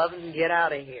boxing gloves and get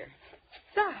out of here.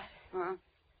 Dot. Huh?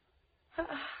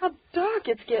 How dark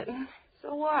it's getting.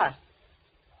 So what?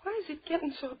 Why is it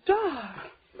getting so dark?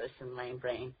 Listen, lame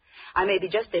brain. I may be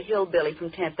just a hillbilly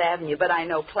from 10th Avenue, but I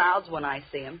know clouds when I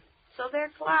see them. So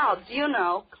they're clouds. You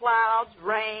know, clouds,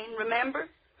 rain, remember?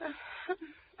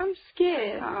 I'm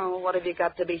scared. Oh, what have you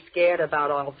got to be scared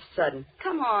about all of a sudden?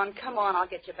 Come on. I'll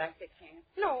get you back to camp.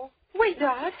 No. Wait,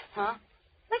 Dot. Huh?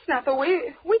 That's not the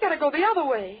way. We gotta go the other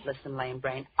way. Listen, lame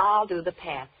brain, I'll do the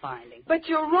path finding. But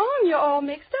you're wrong. You're all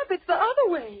mixed up. It's the other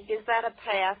way. Is that a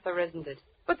path or isn't it?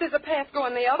 But there's a path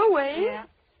going the other way. Yeah.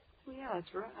 Well, yeah,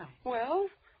 that's right. Well,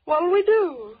 what'll we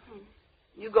do?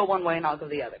 You go one way and I'll go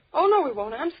the other. Oh, no, we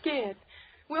won't. I'm scared.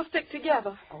 We'll stick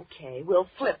together. Okay, we'll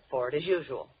flip for it as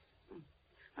usual.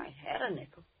 I had a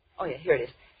nickel. Oh, yeah, here it is.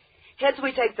 Heads,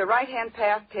 we take the right-hand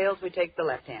path. Tails, we take the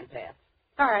left-hand path.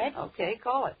 All right. Okay,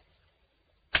 call it.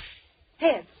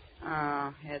 Heads.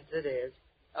 Oh, heads it is.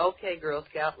 Okay, Girl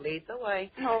Scout, lead the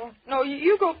way. No,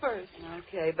 you go first.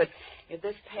 Okay, but if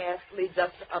this path leads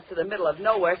up to the middle of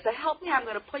nowhere, so help me, I'm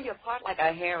going to pull you apart like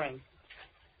a herring.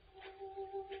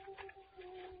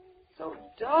 So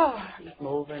dark.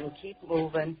 Keep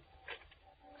moving.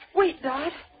 Wait,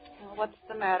 Dot. Well, what's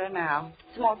the matter now?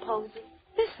 Some more posing?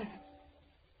 Listen.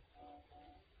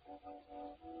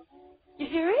 You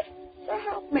hear it? So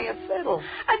help me, a fiddle.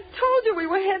 I told you we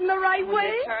were heading the right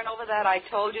way. You turn over that I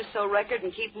told you so record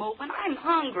and keep moving. I'm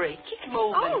hungry. Keep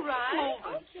moving. All right. Moving.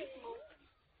 I'll keep moving.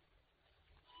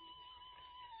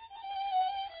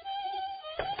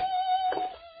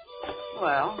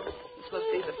 Well, this must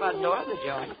be the front door of the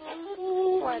joint.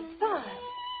 What's that?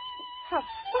 How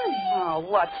funny. Oh,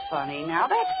 what's funny now?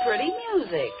 That's pretty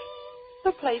music.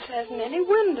 The place hasn't any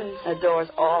windows. The door's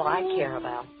all I care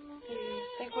about. Do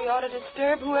you think we ought to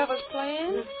disturb whoever's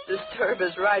playing? Disturb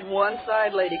is right one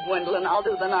side, Lady Gwendolyn. I'll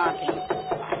do the knocking.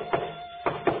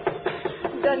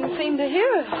 Doesn't seem to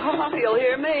hear us. Oh, he'll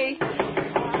hear me.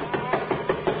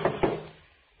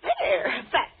 There,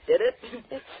 that did it.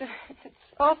 It's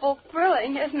awful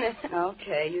thrilling, isn't it?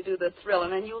 Okay, you do the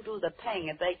thrilling and you'll do the paying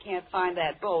if they can't find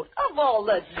that boat. Of all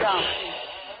the donkeys.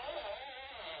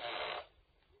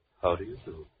 How do you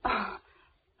do?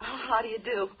 How do you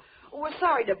do? We're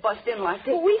sorry to bust in like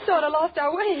this. Well, we sort of lost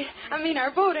our way.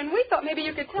 Our boat, and we thought maybe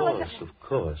you could tell us. Of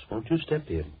course. Won't you step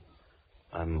in?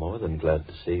 I'm more than glad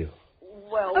to see you.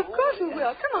 Well, of course we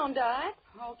will. Come on, Dot.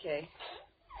 Okay.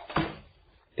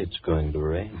 It's going to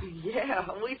rain. Yeah,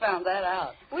 we found that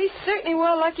out. We certainly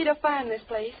were lucky to find this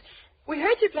place. We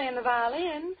heard you playing the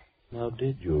violin. Now,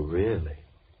 did you really?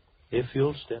 If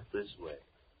you'll step this way.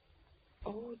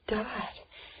 Oh, Dot,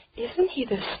 isn't he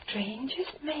the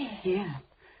strangest man? Yeah.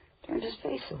 Turned his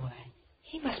face away.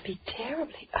 He must be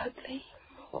terribly ugly.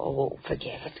 Oh,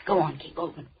 forget it. Go on, keep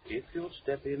moving. If you'll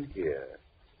step in here,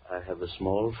 I have a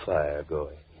small fire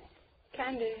going.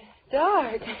 Kind of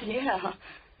dark. Yeah.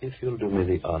 If you'll do me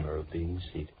the honor of being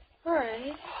seated. All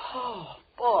right. Oh,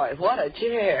 boy, what a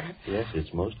chair. Yes,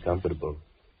 it's most comfortable.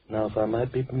 Now, if I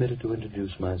might be permitted to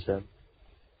introduce myself.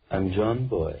 I'm John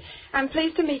Boyd. I'm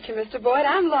pleased to meet you, Mr. Boyd.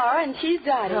 I'm Laura, and she's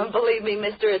Dottie. Oh, believe me,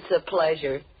 mister, it's a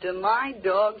pleasure. To my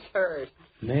dog's hurt.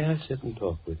 May I sit and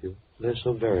talk with you? There's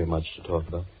so very much to talk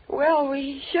about. Well,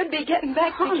 we should be getting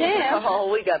back to camp.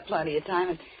 Oh, we got plenty of time.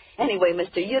 And anyway,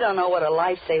 mister, you don't know what a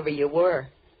lifesaver you were.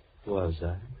 Was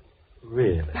I?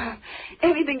 Really?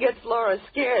 Anything gets Laura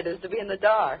scared is to be in the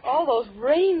dark. All those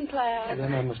rain clouds.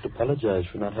 Then I must apologize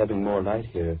for not having more light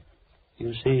here.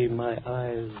 You see, my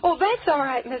eyes... Oh, that's all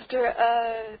right, Mr.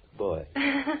 Boy.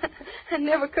 I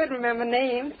never could remember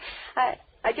names.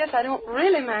 I guess I don't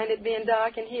really mind it being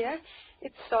dark in here.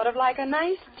 It's sort of like a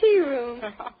nice tea room.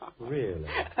 Really?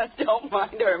 Don't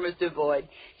mind her, Mr. Boyd.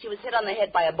 She was hit on the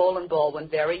head by a bowling ball when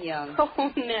very young.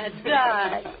 Oh, Ned,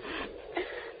 Dot.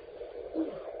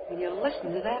 You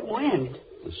listen to that wind.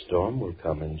 The storm will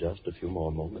come in just a few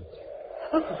more moments.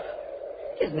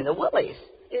 Gives me the willies.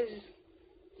 Is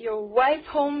your wife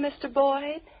home, Mr.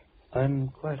 Boyd? I'm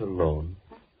quite alone.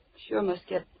 Sure must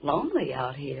get lonely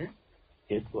out here.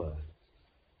 It was.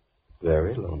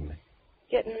 Very lonely.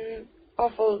 Getting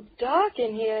awful dark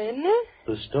in here, isn't it?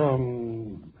 The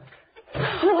storm...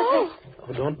 Oh,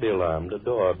 don't be alarmed. A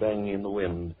door banging in the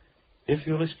wind. If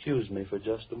you'll excuse me for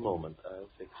just a moment, I'll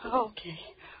fix it.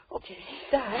 Okay.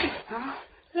 Dad? Huh?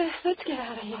 Let's get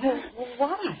out of here.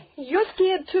 Why? You're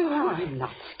scared, too, Oh, huh? I'm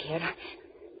not scared.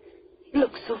 It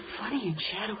looks so funny and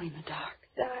shadowy in the dark.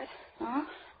 Dad. Huh?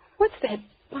 What's that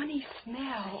funny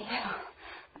smell? Yeah,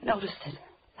 I noticed it.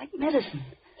 Like medicine.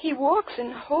 He walks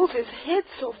and holds his head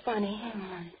so funny.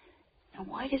 Now,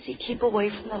 why does he keep away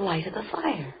from the light of the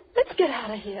fire? Let's get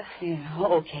out of here. Yeah,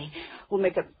 okay. We'll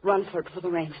make a run for it before the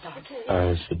rain starts.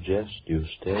 I suggest you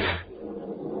stay.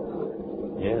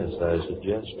 Yes, I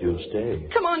suggest you stay.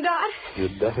 Come on, Dad.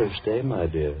 You'd better stay, my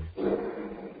dear.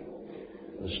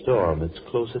 The storm, it's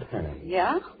close at hand.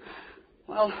 Yeah?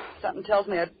 Well, something tells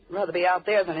me I'd rather be out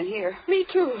there than in here. Me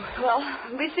too. Well,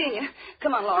 I'll be seeing you.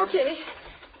 Come on, Laura. Okay.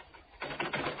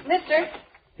 Mister.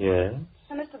 Yes,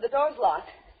 Mister, the door's locked.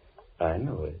 I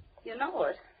know it. You know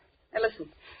it. Hey, listen.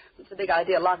 What's the big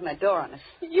idea of locking that door on us?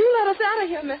 You let us out of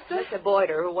here, mister. Mr. Boyd,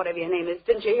 or whatever your name is.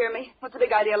 Didn't you hear me? What's the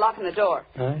big idea of locking the door?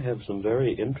 I have some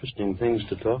very interesting things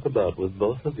to talk about with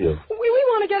both of you. We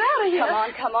want to get out of here.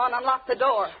 Come on, unlock the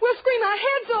door. We'll scream our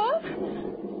heads off.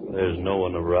 There's no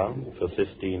one around for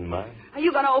 15 miles. Are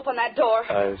you going to open that door?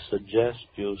 I suggest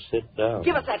you sit down.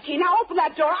 Give us that key. Now open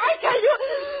that door. I tell you.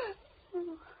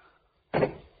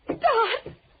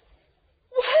 Dad,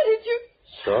 why did you...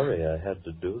 Sorry I had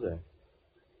to do that.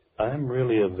 I'm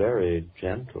really a very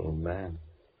gentle man.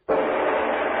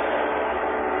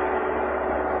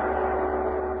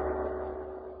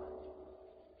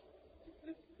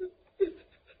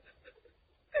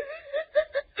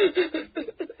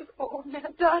 Oh, now,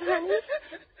 Dad, honey,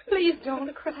 please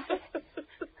don't cry. I'm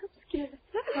scared.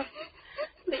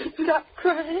 Please stop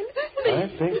crying.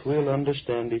 I think we'll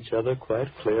understand each other quite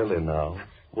clearly now,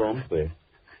 won't we?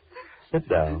 Sit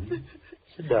down.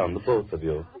 Sit down, the both of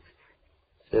you.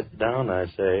 Sit down, I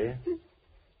say.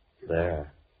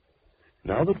 There.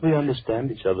 Now that we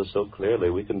understand each other so clearly,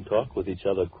 we can talk with each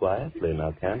other quietly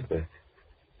now, can't we?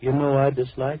 You know, I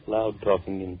dislike loud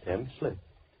talking intensely.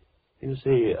 You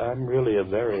see, I'm really a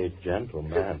very gentle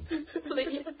man.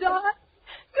 Please, Dad,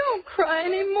 don't cry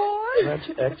anymore. That's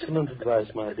excellent advice,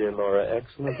 my dear Laura,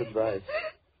 excellent advice.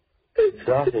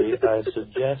 Dottie, I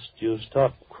suggest you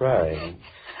stop crying.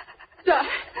 Dad,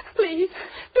 please,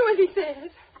 do as he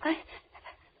says.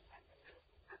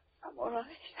 I'm all right.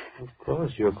 Of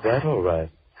course, you're quite all right.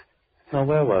 Now,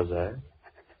 where was I?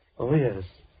 Oh, yes.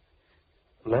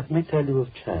 Let me tell you of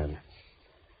Chance.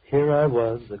 Here I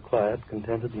was, a quiet,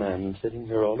 contented man, sitting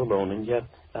here all alone, and yet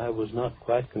I was not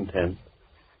quite content.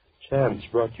 Chance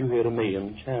brought you here to me,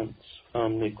 and Chance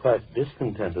found me quite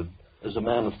discontented. As a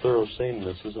man of thorough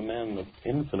saneness, as a man of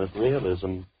infinite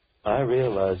realism, I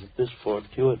realize that this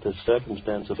fortuitous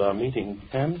circumstance of our meeting,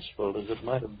 fanciful as it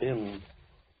might have been,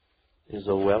 is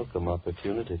a welcome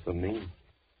opportunity for me.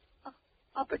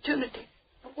 Opportunity?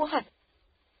 For what?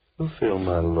 To fill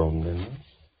my loneliness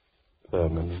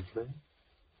permanently.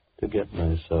 To get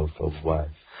myself a wife.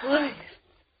 Wife?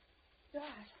 Dad,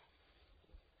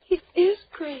 he is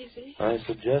crazy. I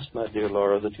suggest, my dear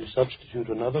Laura, that you substitute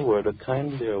another word, a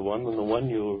kindlier one than the one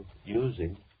you're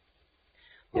using.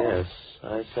 Yes,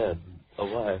 I said, a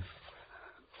wife.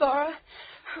 Laura,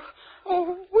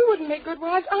 oh, we wouldn't make good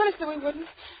wives. Honestly, we wouldn't.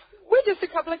 We're just a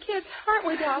couple of kids, aren't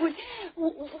we, darling?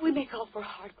 We may call for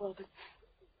hardball, but...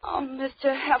 Oh,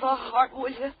 mister, have a heart, will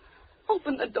you?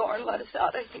 Open the door and let us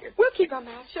out of here. We'll keep our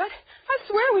mouths shut. I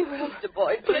swear we will. Mr.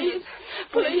 Boyd, please.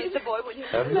 Please, Mr. Boyd, will you?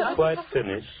 Have you quite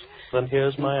finished? Then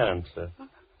here's my answer.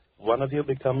 One of you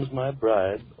becomes my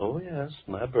bride. Oh, yes,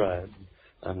 my bride.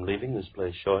 I'm leaving this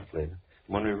place shortly.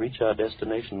 When we reach our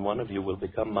destination, one of you will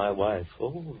become my wife.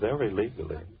 Oh, very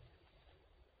legally.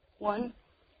 One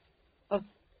of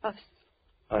us?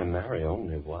 I marry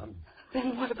only one.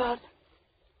 Then what about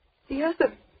the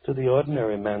other? To the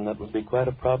ordinary man, that would be quite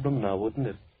a problem now, wouldn't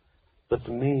it? But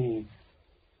to me,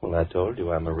 well, I told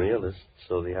you I'm a realist,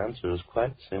 so the answer is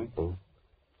quite simple.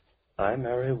 I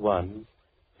marry one,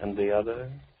 and the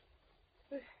other?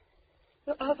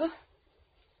 The other?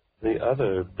 The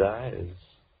other dies.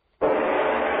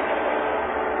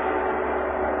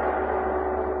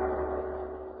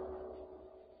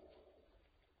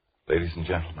 Ladies and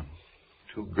gentlemen,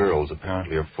 two girls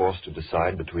apparently are forced to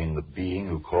decide between the being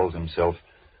who calls himself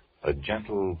a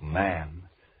gentle man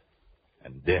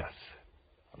and death.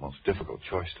 A most difficult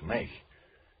choice to make.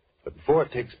 But before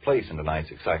it takes place in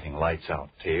tonight's exciting lights-out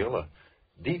tale, a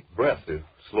deep breath to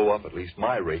slow up at least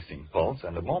my racing pulse,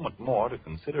 and a moment more to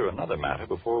consider another matter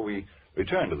before we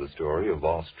return to the story of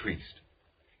Voss Triest.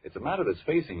 It's a matter that's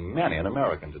facing many an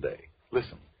American today.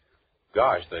 Listen.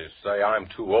 Gosh, they say I'm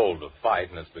too old to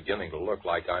fight, and it's beginning to look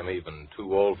like I'm even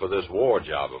too old for this war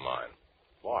job of mine.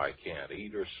 Why, I can't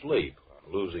eat or sleep.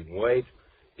 I'm losing weight,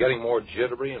 getting more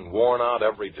jittery and worn out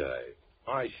every day.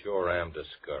 I sure am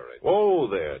discouraged. Whoa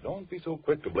there. Don't be so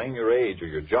quick to blame your age or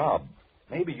your job.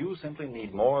 Maybe you simply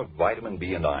need more vitamin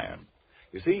B and iron.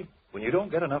 You see, when you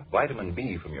don't get enough vitamin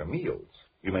B from your meals,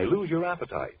 you may lose your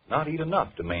appetite, not eat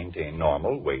enough to maintain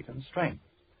normal weight and strength.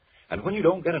 And when you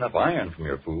don't get enough iron from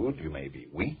your food, you may be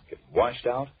weak and washed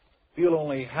out, feel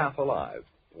only half alive.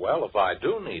 Well, if I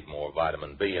do need more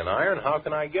vitamin B and iron, how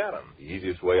can I get them? The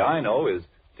easiest way I know is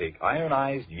take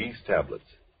ironized yeast tablets.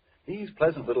 These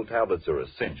pleasant little tablets are a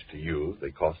cinch to use. They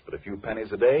cost but a few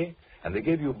pennies a day, and they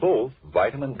give you both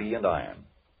vitamin B and iron.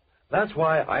 That's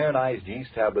why ironized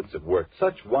yeast tablets have worked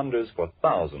such wonders for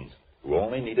thousands who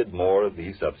only needed more of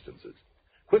these substances.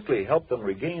 Quickly help them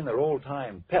regain their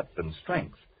old-time pep and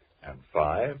strength, and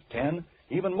 5, 10,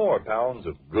 even more pounds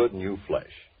of good new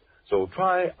flesh. So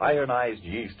try ironized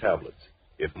yeast tablets,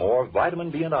 if more vitamin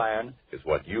B and iron is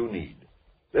what you need.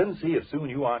 Then see if soon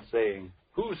you aren't saying,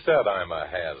 "Who said I'm a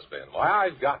has-been? Why,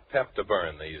 I've got pep to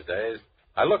burn these days.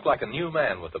 I look like a new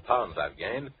man with the pounds I've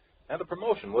gained, and a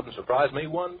promotion wouldn't surprise me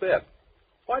one bit.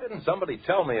 Why didn't somebody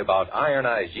tell me about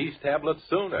ironized yeast tablets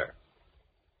sooner?"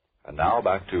 And now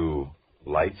back to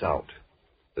Lights Out.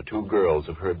 The two girls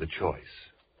have heard the choice.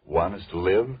 One is to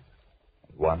live,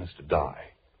 and one is to die.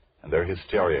 And their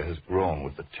hysteria has grown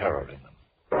with the terror in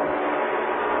them.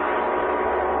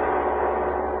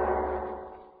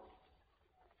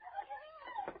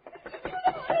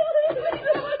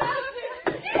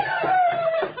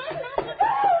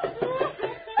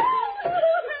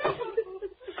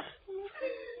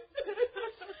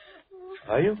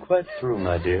 Are you quite through,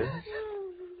 my dear?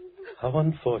 How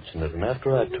unfortunate. And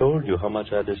after I told you how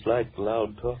much I disliked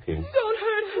loud talking. Don't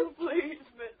hurt her, please,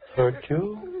 mister. Hurt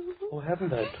you? Oh,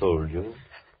 haven't I told you?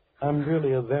 I'm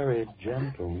really a very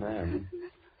gentle man.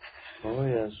 Oh,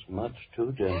 yes, much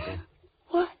too gentle.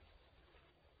 What?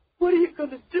 What are you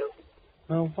going to do?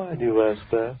 Now, why do you ask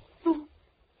that?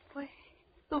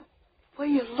 The way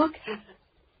you look at it.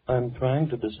 I'm trying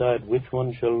to decide which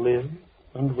one shall live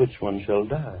and which one shall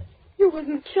die. You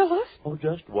wouldn't kill us? Oh,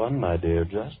 just one, my dear,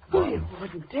 just Oh, one. you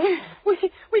wouldn't dare.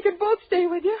 We could both stay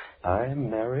with you. I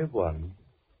marry one,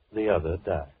 the other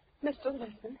die. Mr.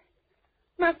 Listen,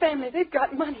 my family, they've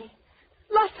got money.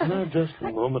 Lots of Now, it. just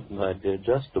a moment, my dear,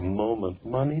 just a moment.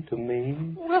 Money to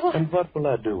me? Well, And what will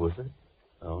I do with it?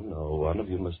 Oh, no, one of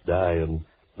you must die, and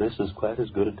this is quite as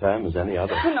good a time as any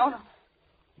other. No.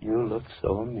 You look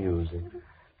so amusing.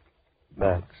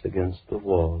 Backs against the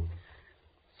wall.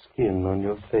 Skin on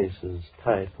your faces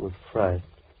tight with fright.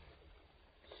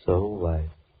 So white,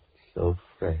 so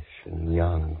fresh and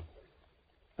young.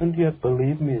 And yet,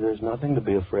 believe me, there's nothing to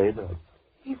be afraid of.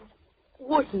 You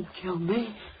wouldn't kill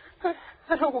me.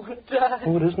 I don't want to die.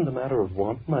 Oh, it isn't a matter of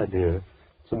want, my dear.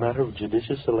 It's a matter of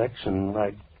judicious selection,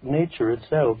 like nature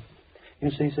itself.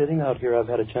 You see, sitting out here, I've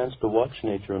had a chance to watch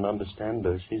nature and understand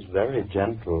her. She's very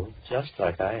gentle, just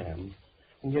like I am.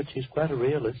 And yet she's quite a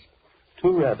realist.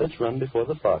 Two rabbits run before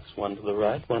the fox, one to the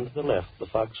right, one to the left. The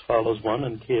fox follows one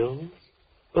and kills.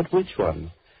 But which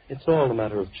one? It's all a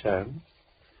matter of chance.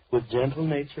 With gentle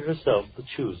nature herself the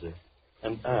chooser.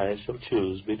 And I shall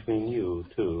choose between you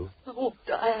two. I won't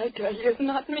die, I tell you.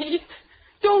 Not me.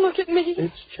 Don't look at me.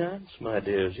 It's chance, my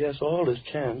dears. Yes, all is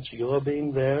chance. Your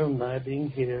being there and my being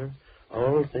here.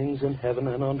 All things in heaven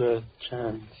and on earth.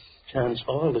 Chance. Chance.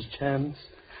 All is chance.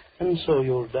 And so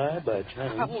you'll die by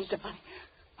chance. I won't die.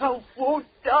 I won't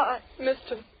die.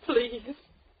 Mister, please.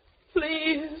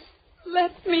 Please.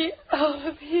 Let me out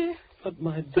of here. But,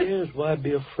 my dears, why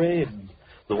be afraid?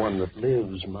 The one that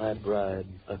lives, my bride,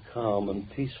 a calm and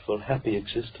peaceful, happy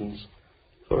existence.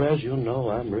 For as you know,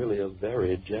 I'm really a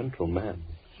very gentle man.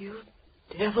 You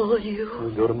devil, you.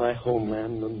 I'll go to my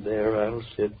homeland, and there I'll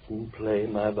sit and play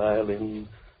my violin.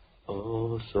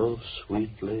 Oh, so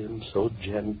sweetly and so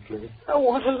gently. I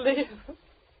want to live.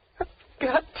 I've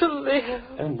got to live.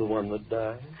 And the one that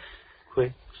dies,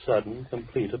 quick, sudden,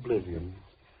 complete oblivion.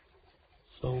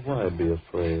 So why be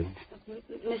afraid?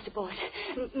 Mr. Boyd,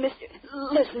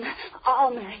 listen, I'll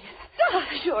marry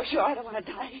you. Sure, I don't want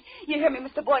to die. You hear me,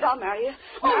 Mr. Boyd, I'll marry you.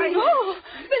 Marry you. no.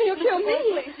 Then you'll kill me.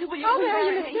 Please, will you I'll marry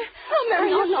you, me? mister. I'll marry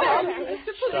you. No, Marry I'll me, marry you.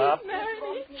 mister. Please Stop. marry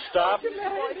me. Stop.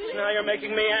 Marry me. Now you're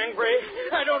making me angry.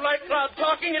 I don't like loud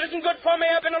talking. It isn't good for me.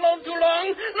 I've been alone too long.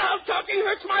 Loud talking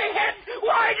hurts my head.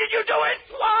 Why did you do it?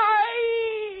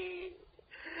 Why?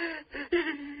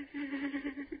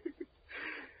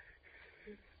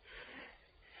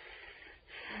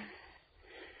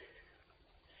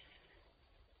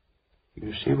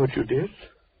 You see what you did?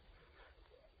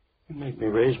 You made me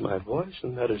raise my voice,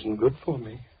 and that isn't good for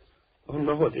me. Oh,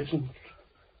 no, it isn't.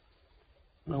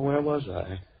 Now, where was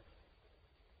I?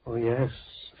 Oh, yes,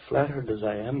 Flattered as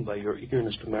I am by your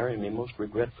eagerness to marry me, most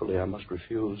regretfully I must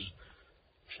refuse.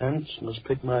 Chance must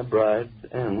pick my bride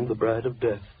and the bride of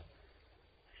death.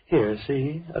 Here,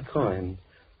 see, a coin.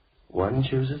 One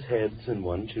chooses heads and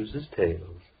one chooses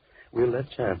tails. We'll let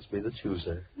chance be the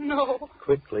chooser. No.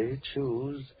 Quickly,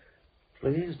 choose.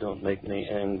 Please don't make me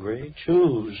angry.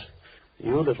 Choose.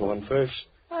 You, little one, first.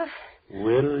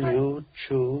 Will you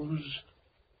choose?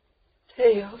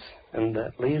 Tails. And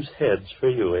that leaves heads for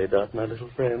you, eh, Dot, my little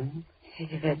friend?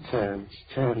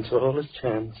 Chance, all is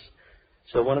chance.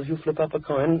 So one of you flip up a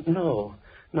coin? No,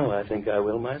 I think I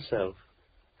will myself.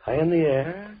 High in the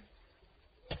air.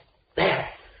 There.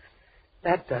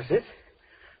 That does it.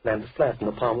 Lands flat in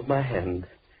the palm of my hand.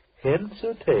 Heads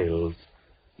or tails?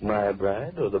 My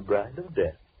bride or the bride of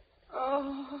death?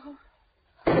 Oh.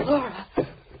 Laura.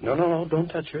 No, don't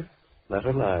touch her. Let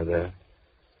her lie there.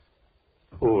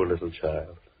 Poor little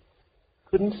child.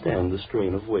 Couldn't stand the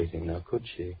strain of waiting, now could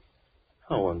she?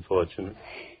 How unfortunate.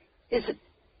 Is it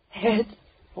heads?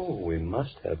 Oh, we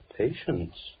must have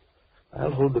patience.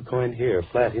 I'll hold the coin here,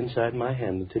 flat inside my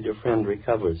hand, until your friend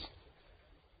recovers.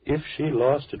 If she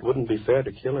lost, it wouldn't be fair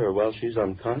to kill her while she's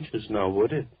unconscious now,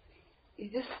 would it?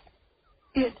 Is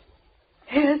it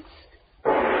heads?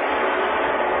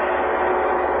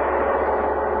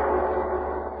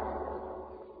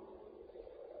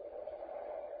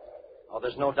 Oh,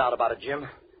 there's no doubt about it, Jim.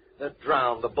 They're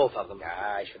drowned, the both of them.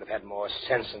 I should have had more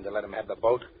sense than to let them have the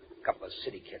boat. A couple of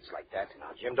city kids like that.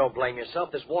 Now, Jim, don't blame yourself.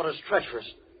 This water's treacherous.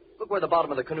 Look where the bottom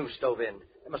of the canoe stove in.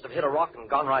 They must have hit a rock and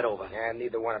gone right over. Yeah,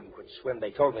 neither one of them could swim. They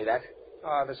told me that.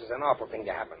 Oh, this is an awful thing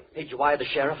to happen. Hey, did you wire the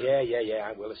sheriff? Yeah,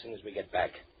 I will as soon as we get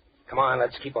back. Come on,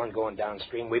 let's keep on going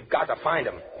downstream. We've got to find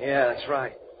them. Yeah, that's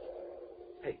right.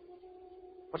 Hey,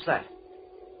 what's that?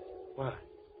 What?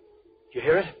 Did you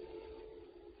hear it?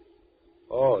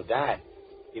 Oh, that.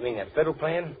 You mean that fiddle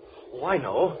playing? Oh, I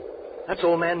know. That's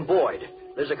old man Boyd.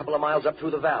 Lives a couple of miles up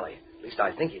through the valley. At least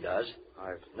I think he does.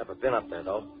 I've never been up there,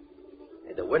 though.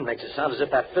 Hey, the wind makes it sound as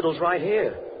if that fiddle's right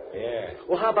here. Yeah.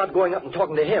 Well, how about going up and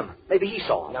talking to him? Maybe he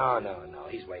saw him. No.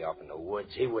 He's way off in the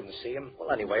woods. He wouldn't see him.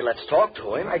 Well, anyway, let's talk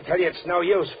to him. I tell you, it's no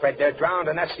use, Fred. They're drowned,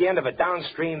 and that's the end of it.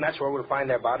 Downstream, that's where we'll find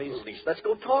their bodies. At least let's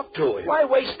go talk to him. Why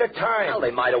waste the time? Well,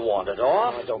 they might have wandered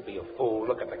off. Oh, don't be a fool.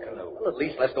 Look at the canoe. Well, at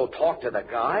least let's go talk to the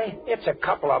guy. It's a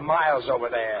couple of miles over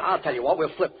there. I'll tell you what,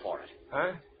 we'll flip for it.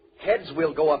 Huh? Heads,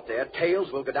 we'll go up there. Tails,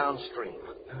 we'll go downstream.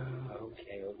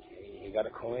 Okay. You got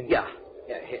a coin? Yeah,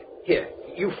 here.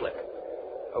 You flip.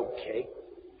 Okay.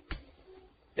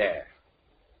 There.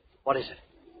 What is it?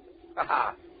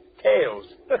 Ha! Tails.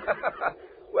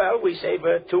 Well, we save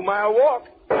a 2-mile walk.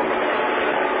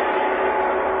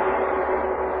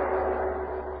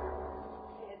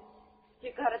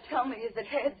 You gotta tell me, is it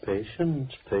heads?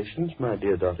 Patience, my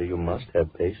dear daughter. You must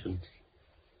have patience.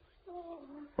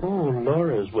 Oh,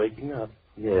 Laura's waking up.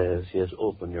 Yes,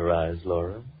 open your eyes,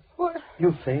 Laura. What?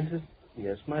 You fainted?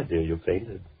 Yes, my dear, you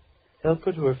fainted. Help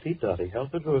her to her feet, Dottie.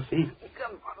 Help her to her feet.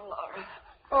 Come on, Laura.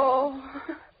 Oh.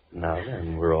 Now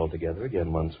then, we're all together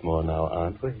again once more now,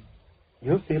 aren't we?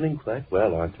 You're feeling quite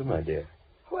well, aren't you, my dear?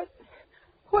 What?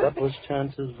 What was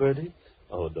Chance's verdict?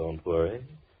 Oh, don't worry.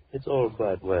 It's all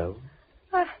quite well.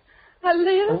 A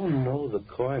little? Oh, no, the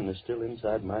coin is still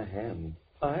inside my hand.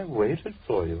 I waited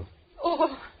for you.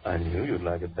 Oh. I knew you'd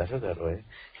like it better that way.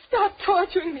 Stop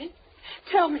torturing me.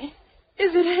 Tell me,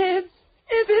 is it heads?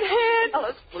 Is it heads? Tell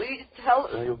us, please, tell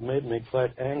us. Now, you've made me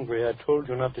quite angry. I told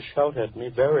you not to shout at me.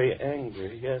 Very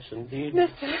angry, yes, indeed.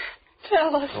 Mister,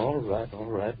 tell us. All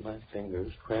right. My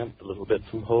fingers cramped a little bit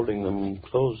from holding them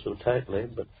closed so tightly,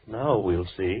 but now we'll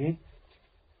see.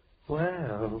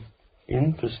 Well,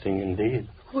 interesting indeed.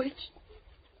 Which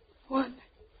one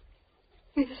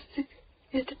is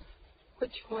it?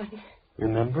 Which one?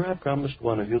 Remember, I promised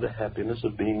one of you the happiness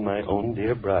of being my own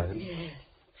dear bride. Yes.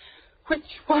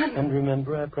 Which one? And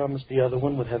remember, I promised the other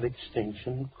one would have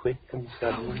extinction, quick and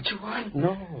sudden. Which one?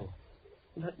 No.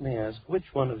 Let me ask, which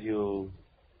one of you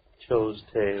chose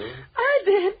tails? I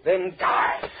did. Then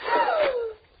die.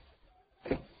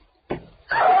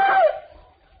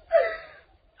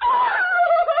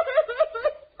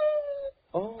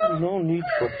 Oh, no need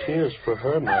for tears for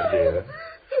her, my dear.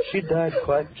 She died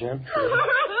quite gently.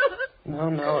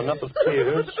 Now, enough of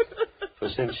tears. For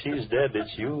since she's dead,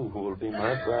 it's you who will be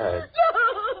my bride.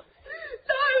 No,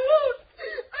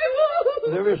 I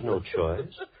won't. There is no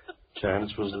choice.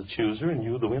 Chance was the chooser and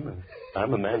you the winner.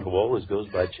 I'm a man who always goes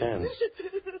by chance.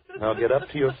 Now get up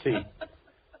to your feet.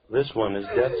 This one is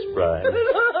Death's bride.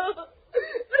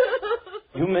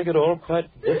 You make it all quite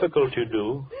difficult, you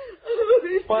do.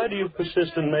 Why do you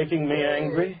persist in making me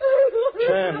angry?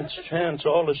 Chance,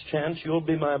 all is chance. You'll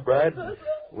be my bride.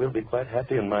 We'll be quite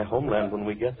happy in my homeland when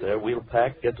we get there. We'll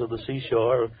pack, get to the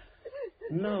seashore.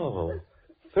 No.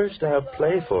 First I'll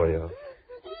play for you.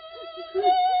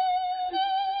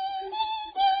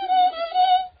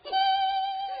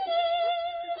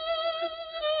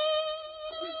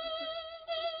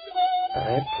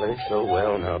 I play so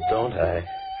well now, don't I?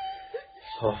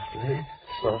 Softly,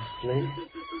 softly.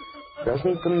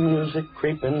 Doesn't the music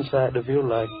creep inside of you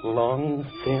like long,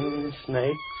 thin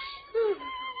snakes?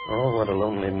 Oh, what a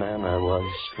lonely man I was.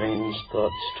 Strange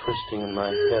thoughts twisting in my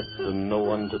head and no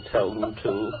one to tell them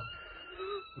to.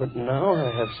 But now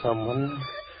I have someone.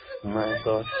 My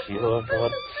thoughts, your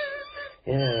thoughts.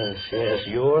 Yes, yes,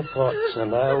 your thoughts,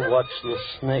 and I'll watch the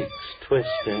snakes twist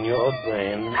in your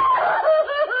brain.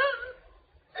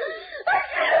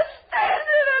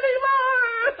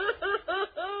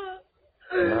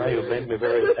 Now you've made me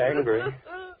very angry.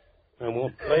 I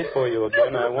won't play for you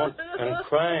again. I won't. And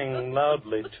crying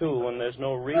loudly, too, when there's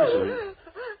no reason.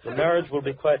 The marriage will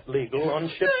be quite legal on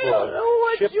shipboard.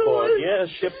 Shipboard, yes,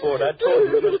 shipboard. I told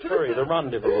you we must hurry. The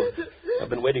rendezvous. I've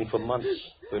been waiting for months.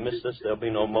 If we miss this, there'll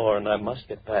be no more, and I must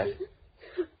get back.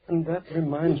 And that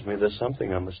reminds me there's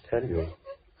something I must tell you.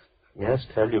 Yes,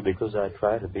 tell you because I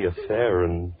try to be a fair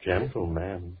and gentle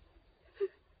man.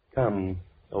 Come,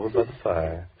 over by the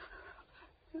fire.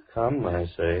 Come, I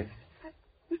say.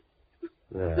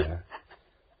 There.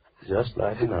 Just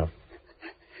light enough.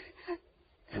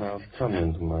 Now come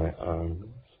into my arms.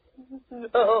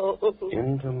 No.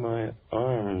 Into my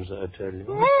arms, I tell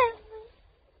you.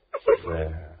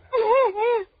 There.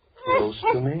 Close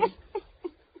to me.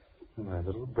 My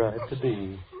little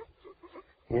bride-to-be.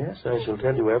 Yes, I shall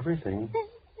tell you everything.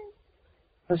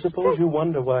 I suppose you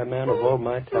wonder why a man of all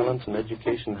my talents and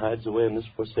education hides away in this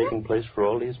forsaken place for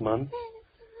all these months.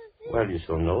 Well, you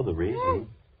shall know the reason.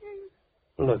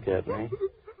 Look at me.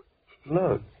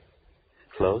 Look.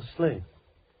 Closely.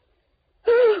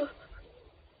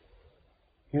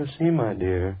 You see, my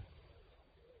dear,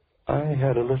 I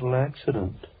had a little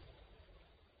accident.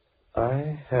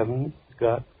 I haven't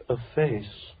got a face.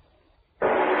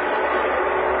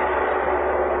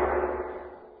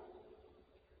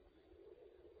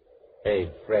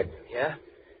 Hey, Fred. Yeah?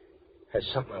 There's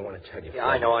something I want to tell you. Yeah,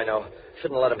 I know.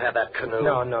 Shouldn't let him have that canoe.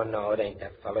 No, it ain't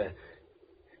that fella.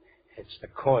 It's the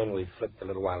coin we flipped a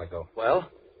little while ago. Well?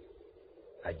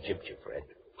 I gypped you, Fred.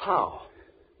 How?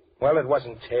 Well, it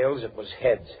wasn't tails, it was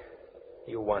heads.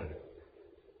 You won.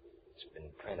 It's been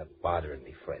kind of bothering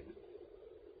me, Fred.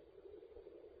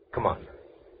 Come on.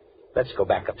 Let's go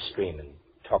back upstream and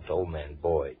talk to old man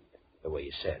Boyd, the way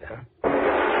you said, huh?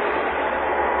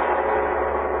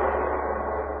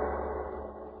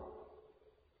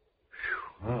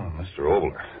 Oh, Mr.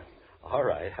 Obler. All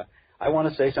right. I want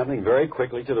to say something very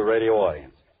quickly to the radio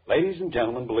audience. Ladies and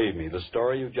gentlemen, believe me, the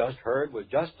story you just heard was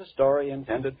just a story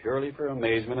intended purely for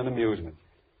amazement and amusement.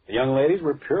 The young ladies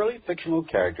were purely fictional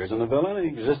characters, and the villain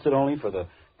existed only for the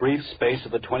brief space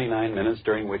of the 29 minutes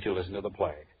during which you listened to the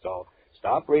play. So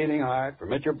stop breathing hard,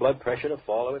 permit your blood pressure to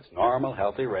fall to its normal,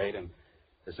 healthy rate, and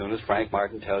as soon as Frank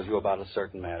Martin tells you about a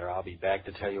certain matter, I'll be back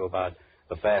to tell you about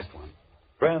the fast one.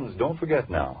 Friends, don't forget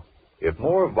now, if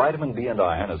more vitamin B and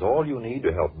iron is all you need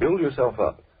to help build yourself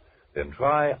up, then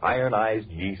try ironized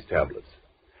yeast tablets.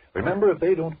 Remember, if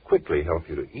they don't quickly help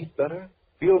you to eat better,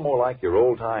 feel more like your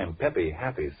old-time peppy,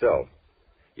 happy self.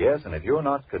 Yes, and if you're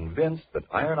not convinced that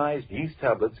ironized yeast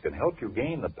tablets can help you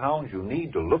gain the pounds you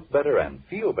need to look better and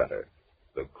feel better,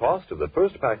 the cost of the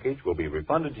first package will be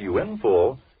refunded to you in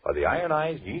full by the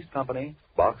Ironized Yeast Company,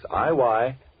 Box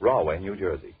IY, Rahway, New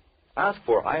Jersey. Ask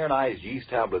for ironized yeast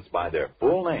tablets by their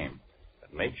full name,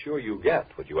 and make sure you get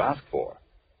what you ask for.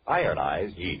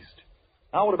 Ironized yeast.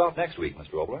 Now, what about next week,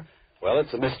 Mr. Obler? Well,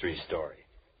 it's a mystery story.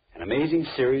 An amazing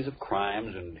series of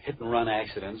crimes and hit-and-run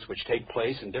accidents which take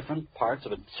place in different parts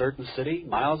of a certain city,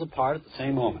 miles apart at the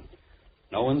same moment.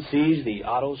 No one sees the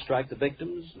autos strike the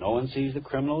victims, no one sees the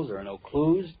criminals, there are no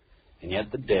clues, and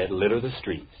yet the dead litter the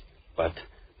streets. But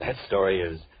that story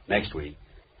is next week.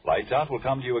 Lights Out will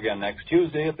come to you again next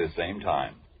Tuesday at this same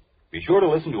time. Be sure to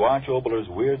listen to Arch Obler's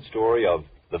weird story of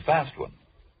The Fast One.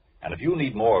 And if you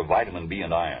need more vitamin B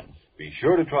and irons, be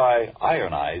sure to try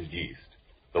ironized yeast,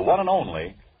 the one and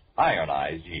only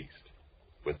ironized yeast,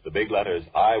 with the big letters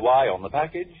IY on the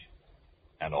package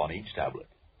and on each tablet.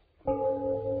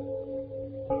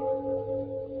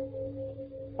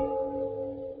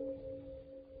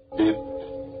 It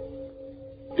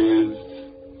is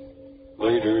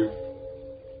later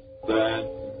that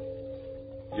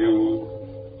you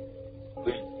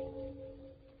leave.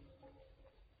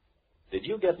 Did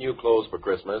you get new clothes for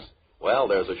Christmas? Well,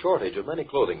 there's a shortage of many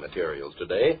clothing materials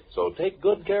today, so take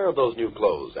good care of those new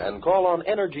clothes and call on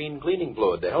Energine cleaning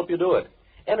fluid to help you do it.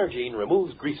 Energine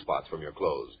removes grease spots from your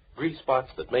clothes, grease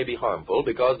spots that may be harmful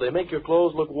because they make your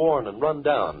clothes look worn and run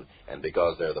down, and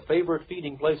because they're the favorite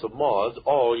feeding place of moths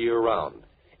all year round.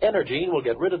 Energine will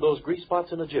get rid of those grease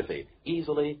spots in a jiffy,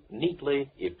 easily, neatly,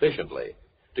 efficiently.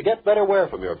 To get better wear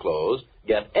from your clothes,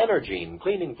 get Energine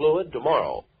cleaning fluid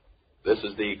tomorrow. This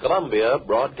is the Columbia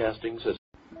Broadcasting System.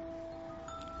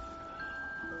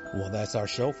 Well, that's our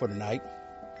show for tonight.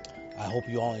 I hope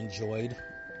you all enjoyed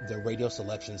the radio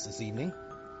selections this evening.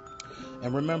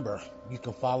 And remember, you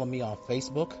can follow me on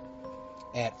Facebook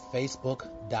at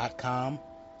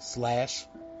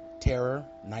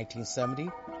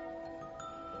facebook.com/terror1970.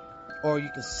 Or you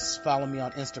can follow me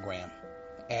on Instagram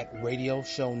at Radio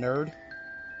Show Nerd,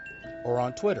 or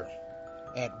on Twitter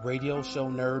at Radio Show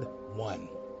Nerd 1.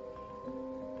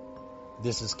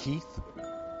 This is Keith,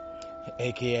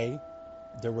 a.k.a.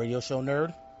 the Radio Show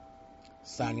Nerd,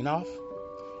 signing off,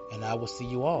 and I will see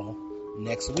you all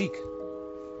next week.